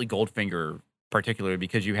 especially Goldfinger particularly,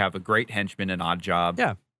 because you have a great henchman in Odd Job.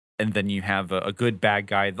 Yeah. And then you have a good bad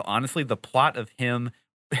guy. Honestly, the plot of him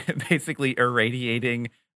basically irradiating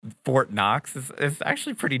Fort Knox is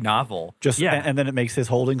actually pretty novel. And then it makes his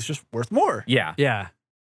holdings just worth more. Yeah.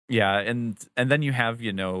 Yeah. And then you have,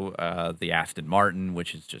 the Aston Martin,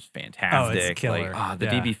 which is just fantastic. Oh, it's a killer. The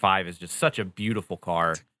DB5 is just such a beautiful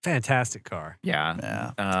car. Fantastic car.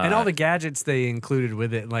 Yeah. And all the gadgets they included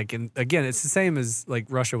with it, like, and again, it's the same as like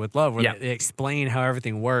Russia with Love, where they explain how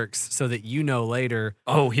everything works so that later.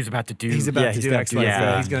 Oh, he's about to do X, Y, Z.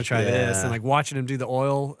 He's going to try this, and like watching him do the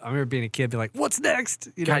oil. I remember being a kid, being like, "What's next?"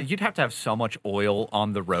 God, you'd have to have so much oil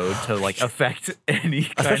on the road to like affect any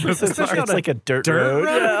kind of. Especially it's like a dirt road.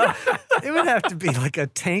 Yeah. It would have to be like a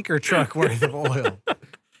tanker truck worth of oil.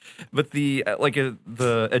 But the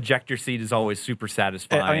ejector seat is always super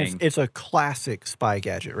satisfying. I mean, it's a classic spy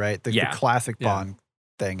gadget, right? The classic Bond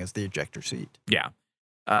thing is the ejector seat. Yeah.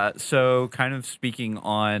 So kind of speaking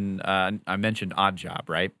on, I mentioned Odd Job,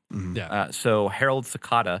 right? Mm-hmm. Yeah. So Harold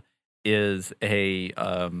Sakata is a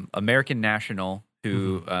American national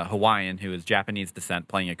who Hawaiian who is Japanese descent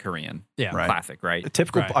playing a Korean. Yeah. Right. Classic, right? A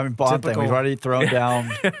typical Bond thing. We've already thrown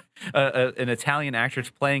down an Italian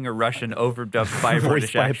actress playing a Russian overdubbed by a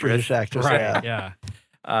British actress. Right.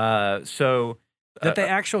 Yeah. So that they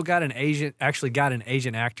actually got an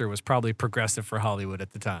Asian actor was probably progressive for Hollywood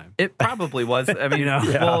at the time. It probably was. I mean,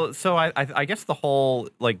 well, so I guess the whole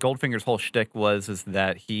like Goldfinger's whole shtick is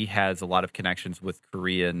that he has a lot of connections with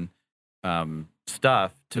Korean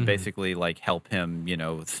stuff to basically like help him,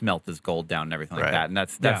 smelt his gold down and everything like that. And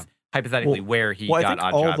that's hypothetically where he got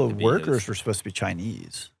Odd Job. All the workers were supposed to be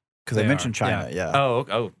Chinese. Because they mentioned China, Oh,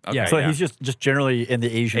 okay. Yeah, so he's just generally in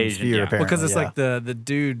the Asian sphere, apparently. Because it's like the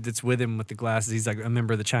dude that's with him with the glasses, he's like a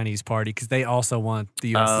member of the Chinese party, because they also want the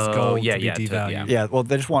U.S.'s gold to be devalued. Yeah, well,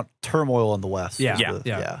 they just want turmoil in the West. So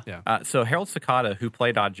Harold Sakata, who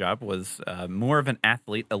played Odd Job, was more of an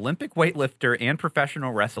athlete, Olympic weightlifter, and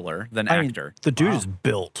professional wrestler than actor. The dude is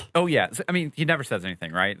built. Oh, yeah. So, I mean, he never says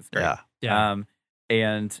anything, right? It's great. Yeah.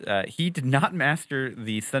 And he did not master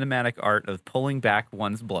the cinematic art of pulling back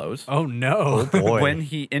one's blows. Oh, no. Oh, boy. When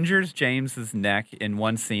he injures James's neck in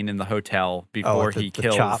one scene in the hotel before he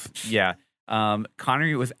kills. Chop. Yeah.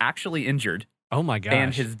 Connery was actually injured. Oh, my gosh.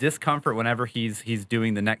 And his discomfort whenever he's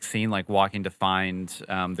doing the next scene, like walking to find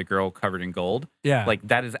the girl covered in gold. Yeah. Like,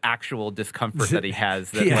 that is actual discomfort that he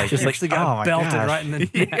has. That, just actually got belted right in the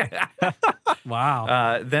neck.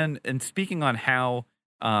 Wow. Then, and speaking on how...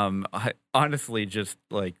 honestly, just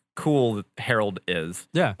like cool Harold is.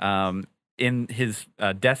 Yeah. In his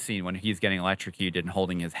death scene when he's getting electrocuted and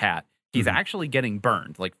holding his hat, he's actually getting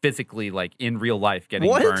burned, like physically, like in real life getting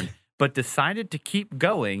burned, but decided to keep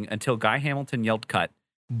going until Guy Hamilton yelled cut.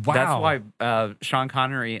 Wow. That's why Sean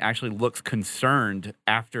Connery actually looks concerned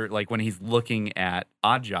after, like when he's looking at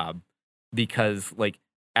Odd Job, because like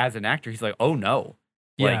as an actor, he's like, oh no.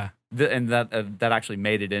 Yeah. And that actually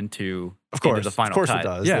made it into the final cut. Of course it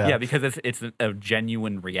does. Yeah, because it's a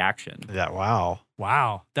genuine reaction. Yeah,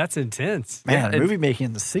 wow. That's intense. Man, movie making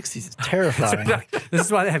in the 60s is terrifying. This is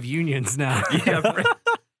why they have unions now. So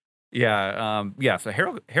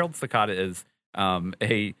Harold Sakata is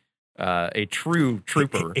a true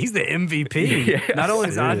trooper. He's the MVP. Not only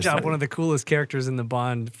is Odd Job one of the coolest characters in the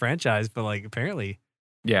Bond franchise, but like apparently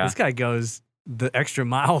this guy goes the extra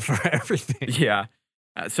mile for everything. Yeah.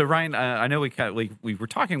 So Ryan, I know we were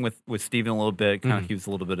talking with Steven a little bit. Kind of, he was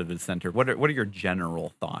a little bit of his center. What are your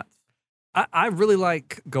general thoughts? I really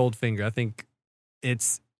like Goldfinger. I think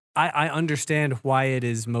it's I understand why it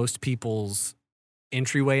is most people's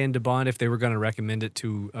entryway into Bond if they were going to recommend it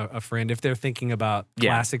to a friend, if they're thinking about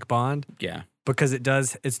classic Bond. Yeah. Because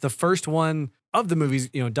it's the first one of the movies,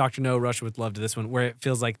 Dr. No, Russia with Love to this one, where it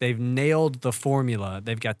feels like they've nailed the formula.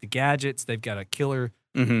 They've got the gadgets, they've got a killer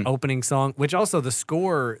opening song, which also the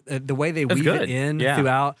score, the way they weave it in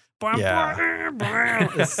throughout,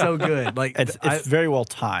 it's so good. Like it's very well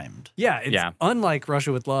timed. Yeah, it's unlike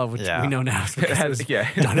Russia with Love, which we know now because it was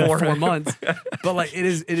done in 4 months. But like it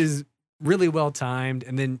is really well timed,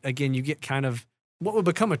 and then again you get kind of what would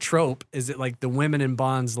become a trope is that like the women in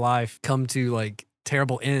Bond's life come to like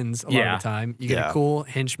terrible ends a lot of the time. You get a cool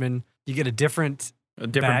henchman, you get a different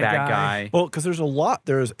bad guy. Well, because there's a lot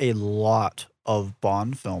of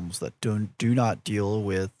Bond films that do not deal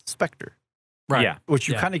with Spectre. Right. Yeah. Which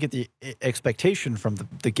you kind of get the expectation from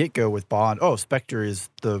the get-go with Bond. Oh, Spectre is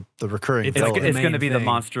the recurring villain. It's going to be the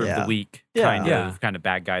monster of the week kind of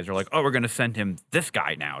bad guys are like, oh, we're going to send him this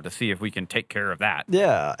guy now to see if we can take care of that.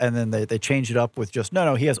 Yeah, and then they change it up with just,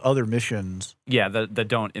 no, he has other missions. Yeah, that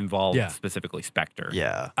don't involve specifically Spectre.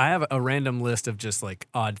 Yeah. I have a random list of just like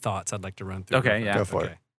odd thoughts I'd like to run through. Okay, Go for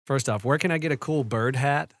it. First off, where can I get a cool bird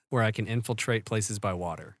hat where I can infiltrate places by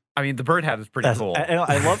water? I mean, the bird hat is pretty cool.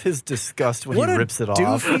 I love his disgust when he rips it off.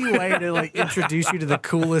 What a doofy way to like introduce you to the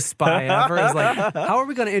coolest spy ever. It's like, how are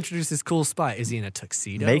we going to introduce this cool spy? Is he in a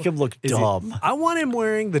tuxedo? Make him look dumb. I want him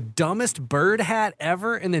wearing the dumbest bird hat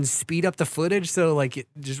ever and then speed up the footage so like it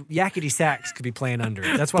just yakety sax could be playing under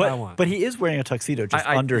it. That's what I want. But he is wearing a tuxedo just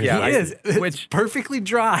under his He is. It's perfectly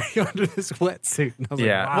dry under this wetsuit. Like,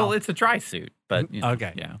 wow. Well, it's a dry suit, but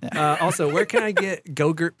okay. Yeah. Also, where can I get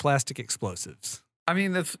Go-Gurt plastic explosives? I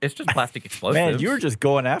mean, it's just plastic explosives. Man, you were just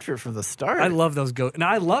going after it from the start. I love those and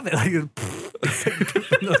I love it. Like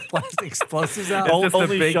those plastic explosives out. It's just a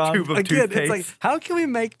big tube of toothpaste. It's like, how can we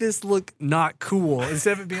make this look not cool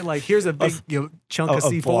instead of it being like, here's a big chunk of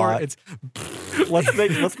C4. Blot. It's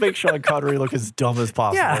let's make Sean Connery look as dumb as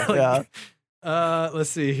possible. Let's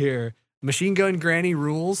see here. Machine Gun Granny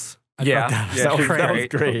rules. That was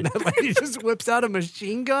great. That lady just whips out a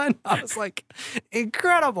machine gun. I was like,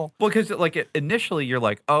 incredible. Well, because like initially you're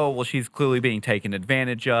like, oh, well, she's clearly being taken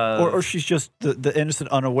advantage of, or she's just the innocent,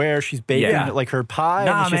 unaware. She's baking like her pie.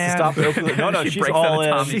 Nah, and she has to stop it. Open. No, she she's all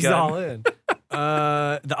in. She's all in.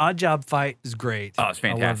 The Odd Job fight is great. Oh, it's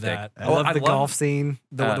fantastic. I love that. I love the golf scene.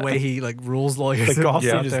 The way he like rules lawyers. The golf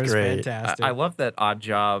scene is great. Fantastic. I love that Odd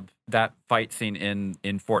Job, that fight scene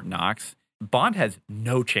in Fort Knox. Bond has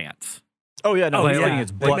no chance. Oh yeah, no,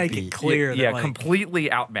 they make it clear. Yeah,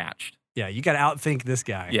 completely outmatched. Yeah, you got to outthink this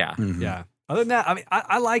guy. Yeah, yeah. Other than that, I mean,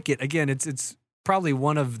 I like it. Again, it's probably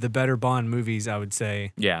one of the better Bond movies, I would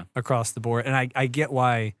say. Yeah, across the board, and I get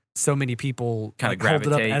why so many people kind of hold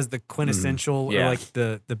it up as the quintessential or like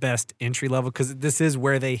the best entry level, because this is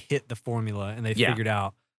where they hit the formula and they figured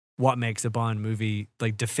out what makes a Bond movie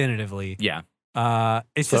like definitively. Yeah.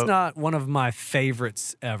 It's just not one of my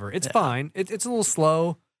favorites ever. It's fine. It's a little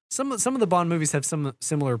slow. Some of the Bond movies have some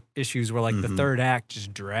similar issues where like the third act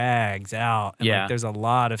just drags out. And like, there's a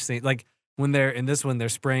lot of scenes. Like when they're in this one, they're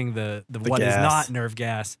spraying the what gas. Is not nerve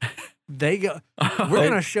gas. They go, we're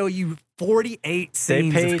going to show you 48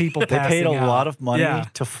 scenes of people passing out. They paid a lot of money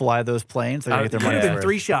to fly those planes. They're going to get their money. It could have been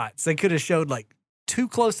 3 shots. They could have showed like 2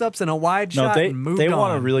 close-ups and a wide shot and moved on. They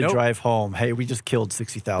want to really drive home. Hey, we just killed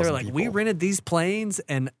 60,000 They're like, people. we rented these planes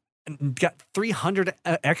and got 300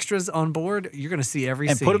 extras on board. You're going to see every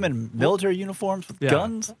scene. And put them in military uniforms with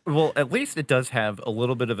guns. Well, at least it does have a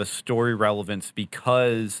little bit of a story relevance,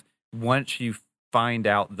 because once you find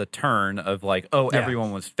out the turn of like,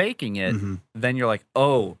 everyone was faking it, then you're like,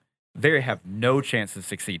 oh, they have no chance of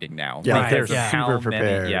succeeding now. Yeah, they're super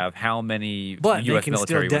prepared. Of how many but U.S. they can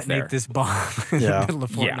military still was there. detonate this bomb in the middle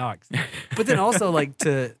of Fort Knox. But then also like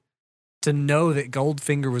to know that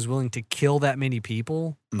Goldfinger was willing to kill that many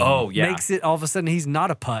people. Makes it all of a sudden he's not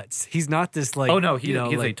a putz. He's not this like. Oh no, he's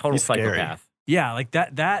a total psychopath. Yeah, like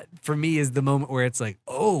that for me is the moment where it's like,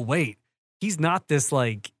 oh wait, he's not this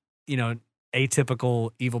like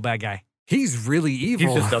atypical evil bad guy. He's really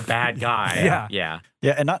evil. He's just a bad guy. Yeah,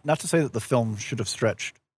 and not to say that the film should have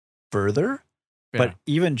stretched further, but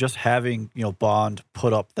even just having Bond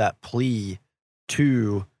put up that plea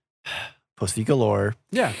to Pussy Galore,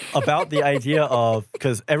 about the idea of,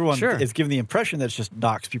 because everyone is given the impression that it just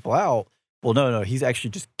knocks people out. Well, no, he's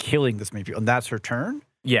actually just killing this many people, and that's her turn.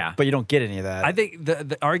 Yeah, but you don't get any of that. I think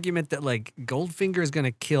the argument that like Goldfinger is going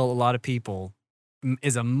to kill a lot of people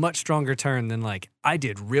is a much stronger turn than like, I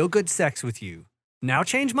did real good sex with you. Now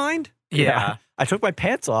change mind? Yeah. I took my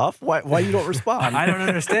pants off. Why you don't respond? I don't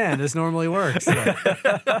understand. This normally works.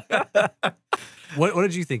 What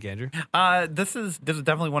did you think, Andrew? This is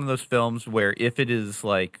definitely one of those films where if it is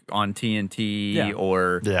like on TNT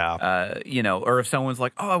or or if someone's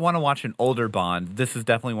like, oh, I want to watch an older Bond, this is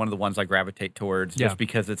definitely one of the ones I gravitate towards just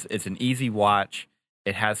because it's an easy watch.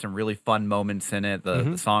 It has some really fun moments in it.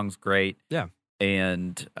 The song's great. Yeah.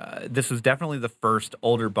 And this was definitely the first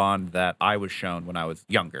older Bond that I was shown when I was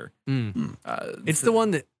younger. It's the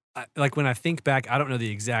one that, like, when I think back, I don't know the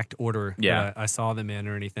exact order that I saw them in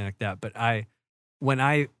or anything like that, but when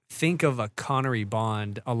I think of a Connery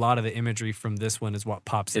Bond, a lot of the imagery from this one is what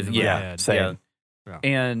pops into my head. Same. Yeah.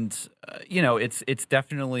 And, it's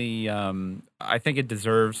definitely, I think it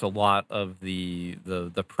deserves a lot of the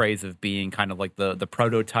praise of being kind of like the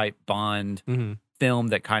prototype Bond film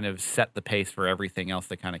that kind of set the pace for everything else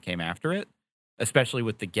that kind of came after it, especially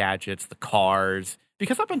with the gadgets, the cars.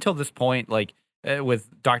 Because up until this point, like with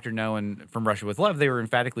Dr. No and From Russia with Love, they were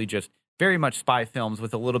emphatically just very much spy films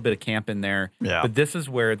with a little bit of camp in there. Yeah. But this is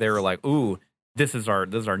where they were like, ooh, this is our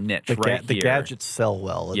niche here. The gadgets sell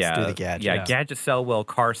well. Let's do the gadgets. Yeah, gadgets sell well,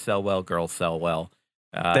 cars sell well, girls sell well.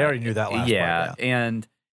 They already knew that last part. And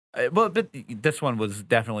but this one was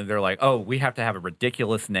definitely, they're like, oh, we have to have a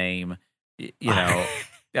ridiculous name.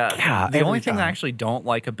 The only thing I actually don't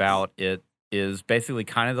like about it is basically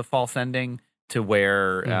kind of the false ending to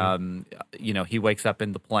where he wakes up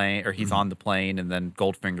in the plane, or he's on the plane, and then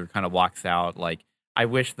Goldfinger kind of walks out. Like, I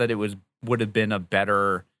wish that it would have been a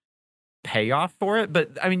better payoff for it,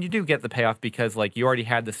 but I mean, you do get the payoff because like you already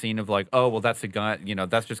had the scene of like, oh well, that's a gun,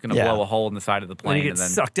 that's just going to blow a hole in the side of the plane, and then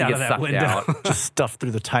sucked out of that window, just stuffed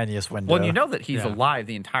through the tiniest window. Well, you know that he's alive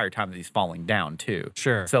the entire time that he's falling down too.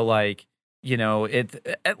 Sure. So like,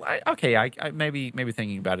 okay, I maybe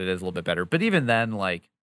thinking about it is a little bit better, but even then, like,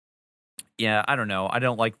 yeah, I don't know. I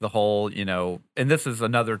don't like the whole, and this is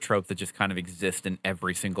another trope that just kind of exists in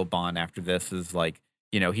every single Bond after this is like,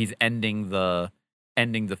 he's ending the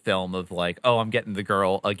film of like, oh, I'm getting the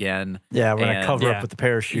girl again. Yeah, we're going to cover up with the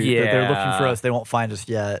parachute. Yeah. They're looking for us. They won't find us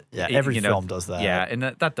yet. Yeah, every film does that. Yeah, and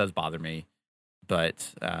that does bother me.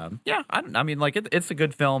 But, I mean, like, it's a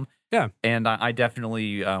good film. Yeah. And I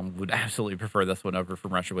definitely would absolutely prefer this one over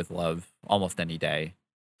From Russia with Love almost any day.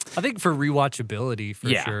 I think for rewatchability, for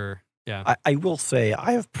sure. Yeah. I will say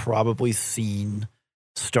I have probably seen,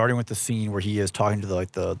 starting with the scene where he is talking to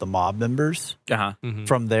the mob members.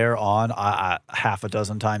 From there on, I half a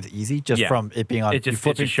dozen times easy, just from it being on. You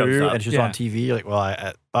flipping through and it's just on TV. You're like, well,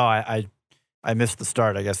 I missed the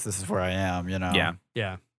start. I guess this is where I am.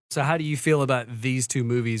 Yeah. So how do you feel about these two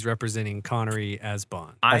movies representing Connery as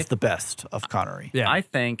Bond? As the best of Connery. Yeah. I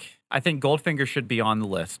think Goldfinger should be on the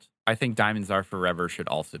list. I think Diamonds Are Forever should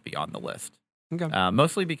also be on the list. Okay.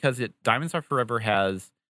 Mostly because Diamonds Are Forever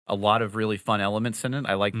has a lot of really fun elements in it.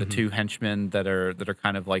 I like the two henchmen that are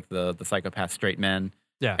kind of like the psychopath straight men.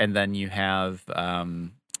 Yeah. And then you have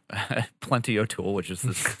Plenty O'Toole, which is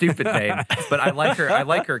a stupid name, but I like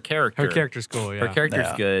her character. Her character's cool. Yeah. Her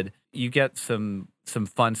character's good. You get some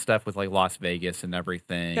fun stuff with like Las Vegas and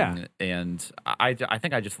everything. Yeah. And I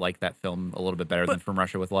think I just like that film a little bit better than From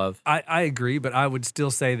Russia with Love. I agree, but I would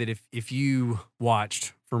still say that if you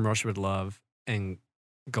watched From Russia with Love and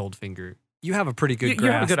Goldfinger, you have a pretty good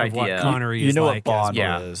grasp of what Connery is like. You know what Bond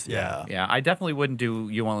is. Yeah. I definitely wouldn't do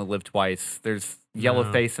You Only Live Twice. There's yellow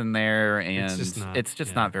face in there, and it's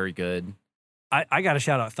just not very good. I got to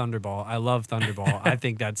shout out Thunderball. I love Thunderball. I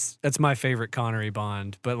think that's my favorite Connery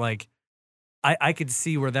Bond. But like, I could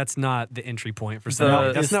see where that's not the entry point for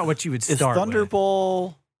somebody. That's not what you would start with. Is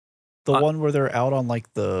Thunderball the one where they're out on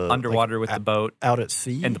like the underwater with the boat, out at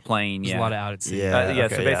sea, and the plane? There's a lot of out at sea.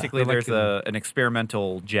 So basically, there's an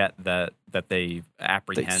experimental jet that they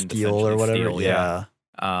apprehend, they steal or whatever.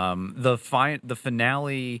 The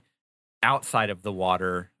finale outside of the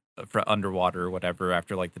water, for underwater or whatever,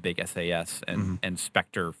 after like the big SAS and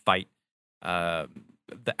Spectre fight.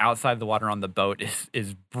 The outside of the water on the boat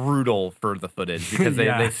is brutal for the footage because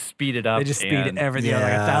they speed it up. They just speed everything up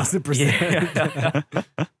like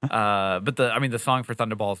 1,000%. But the song for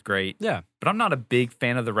Thunderball is great. Yeah. But I'm not a big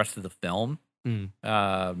fan of the rest of the film.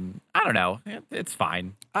 I don't know. It's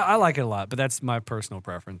fine. I like it a lot, but that's my personal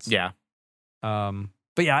preference. Yeah.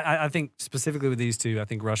 But yeah, I think specifically with these two, I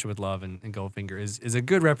think Russia with Love and Goldfinger is a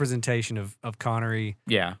good representation of Connery.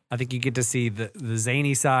 Yeah. I think you get to see the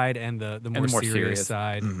zany side and the more serious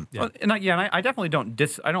side. Yeah. Well, and I definitely don't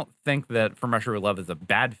think that From Russia with Love is a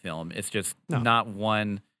bad film. It's just not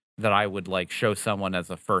one that I would like show someone as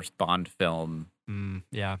a first Bond film.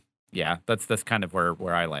 Yeah. Yeah. That's kind of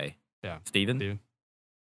where I lay. Yeah. Steven? Dude.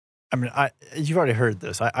 I mean, you've already heard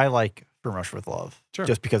this. I like From Russia with Love, sure,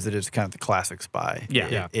 just because it is kind of the classic spy.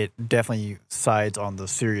 Yeah, it definitely sides on the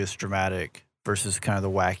serious, dramatic versus kind of the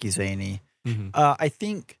wacky, zany. I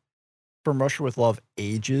think From Russia with Love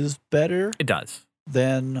ages better. It does.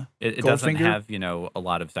 Than it doesn't have, a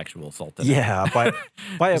lot of sexual assault in it. Yeah.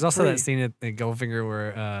 There's also that scene at Goldfinger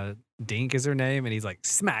where Dink is her name, and he's like,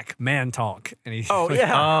 smack, man talk. And he's oh, like,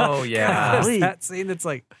 yeah. Oh, yeah. That scene that's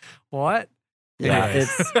like, what? Yeah,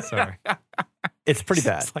 Anyways, sorry. It's pretty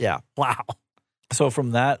bad. Like, yeah. Wow. So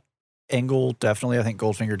from that angle, definitely, I think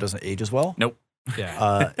Goldfinger doesn't age as well. Nope.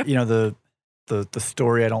 Yeah. The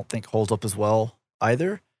story I don't think holds up as well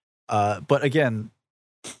either. But again,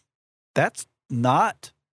 that's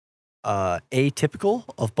not atypical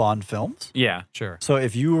of Bond films. Yeah, sure. So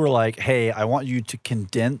if you were like, hey, I want you to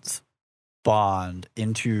condense Bond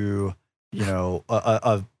into,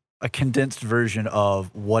 a condensed version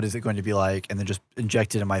of what is it going to be like, and then just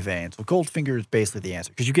inject it in my veins. Well, Goldfinger is basically the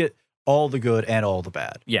answer because you get all the good and all the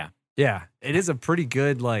bad. Yeah. Yeah. It is a pretty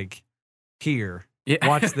good, here. Yeah.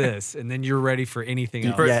 Watch this, and then you're ready for anything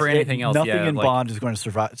else. For anything else, nothing in Bond is going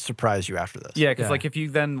to surprise you after this. Yeah, because if you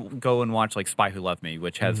then go and watch Spy Who Loved Me,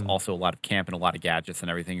 which has also a lot of camp and a lot of gadgets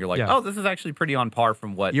and everything, you're like, oh, this is actually pretty on par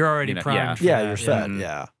from what you're already primed. Yeah, you're set.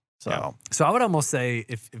 Yeah. So I would almost say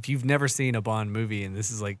if you've never seen a Bond movie, and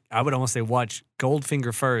this is I would almost say watch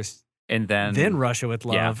Goldfinger first, and then Russia with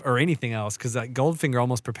Love or anything else, because Goldfinger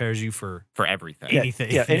almost prepares you for everything.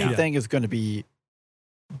 Anything. Yeah, anything is going to be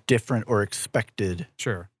different or expected.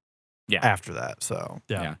 Sure. Yeah. After that, so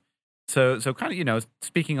yeah. So kind of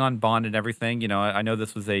speaking on Bond and everything, I know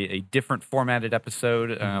this was a different formatted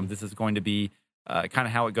episode. This is going to be kind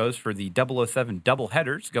of how it goes for the 007 double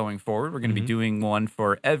headers going forward. We're going to be doing one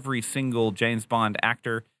for every single James Bond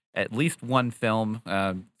actor, at least one film.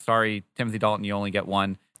 Sorry, Timothy Dalton, you only get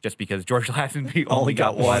one. Just because George Lazenby only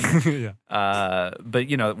got one. But,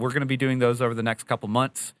 we're going to be doing those over the next couple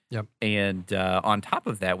months. Yep. And on top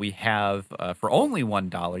of that, we have, for only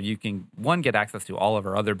 $1, you can, get access to all of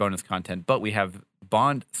our other bonus content, but we have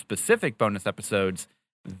Bond-specific bonus episodes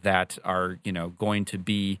that are, going to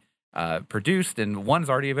be produced, and one's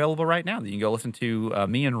already available right now that you can go listen to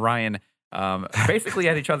me and Ryan basically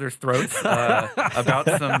at each other's throats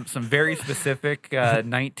about some very specific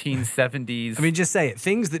 1970s. I mean, just say it.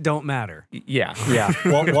 Things that don't matter. Yeah.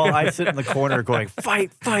 While I sit in the corner going,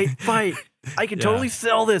 fight, fight, fight. I can totally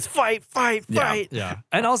sell this. Fight, fight, fight. Yeah.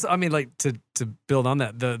 And also, I mean, to build on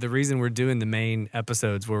that, the reason we're doing the main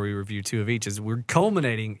episodes where we review 2 of each is we're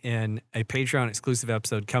culminating in a Patreon exclusive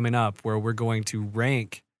episode coming up where we're going to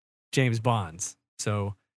rank James Bonds.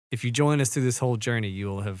 So if you join us through this whole journey, you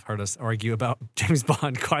will have heard us argue about James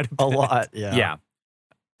Bond quite a bit. A lot, yeah. Yeah.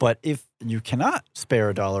 But if you cannot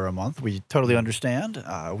spare $1 a month, we totally understand.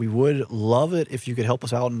 We would love it if you could help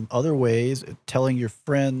us out in other ways, telling your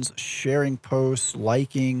friends, sharing posts,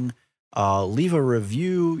 liking, leave a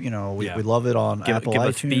review. We love it on Apple give iTunes.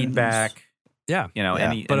 Us feedback. Yeah. But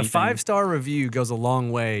anything. A 5-star review goes a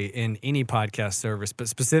long way in any podcast service, but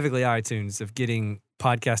specifically iTunes, of getting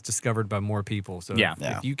podcasts discovered by more people. So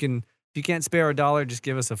if you can't spare $1, just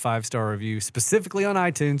give us a 5-star review, specifically on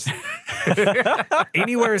iTunes.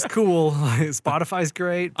 Anywhere is cool. Spotify's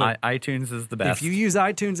great. But iTunes is the best. If you use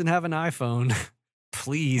iTunes and have an iPhone,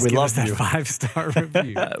 please give love us that 5-star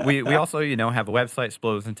review. We also, have a website,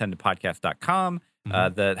 explodesintendedpodcast.com.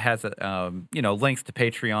 That has links to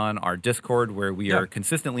Patreon, our Discord, where we are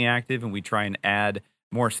consistently active, and we try and add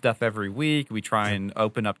more stuff every week. We try and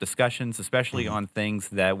open up discussions, especially on things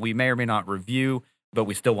that we may or may not review, but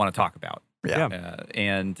we still want to talk about.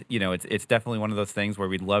 And it's definitely one of those things where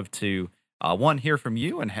we'd love to hear from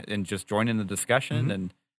you and just join in the discussion.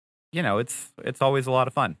 And it's always a lot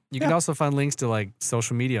of fun. You can also find links to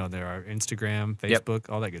social media on there, our Instagram, Facebook,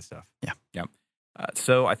 all that good stuff. Yeah.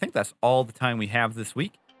 So I think that's all the time we have this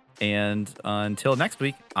week. And until next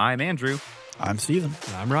week, I'm Andrew. I'm Steven.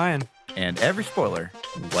 And I'm Ryan. And every spoiler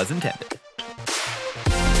was intended.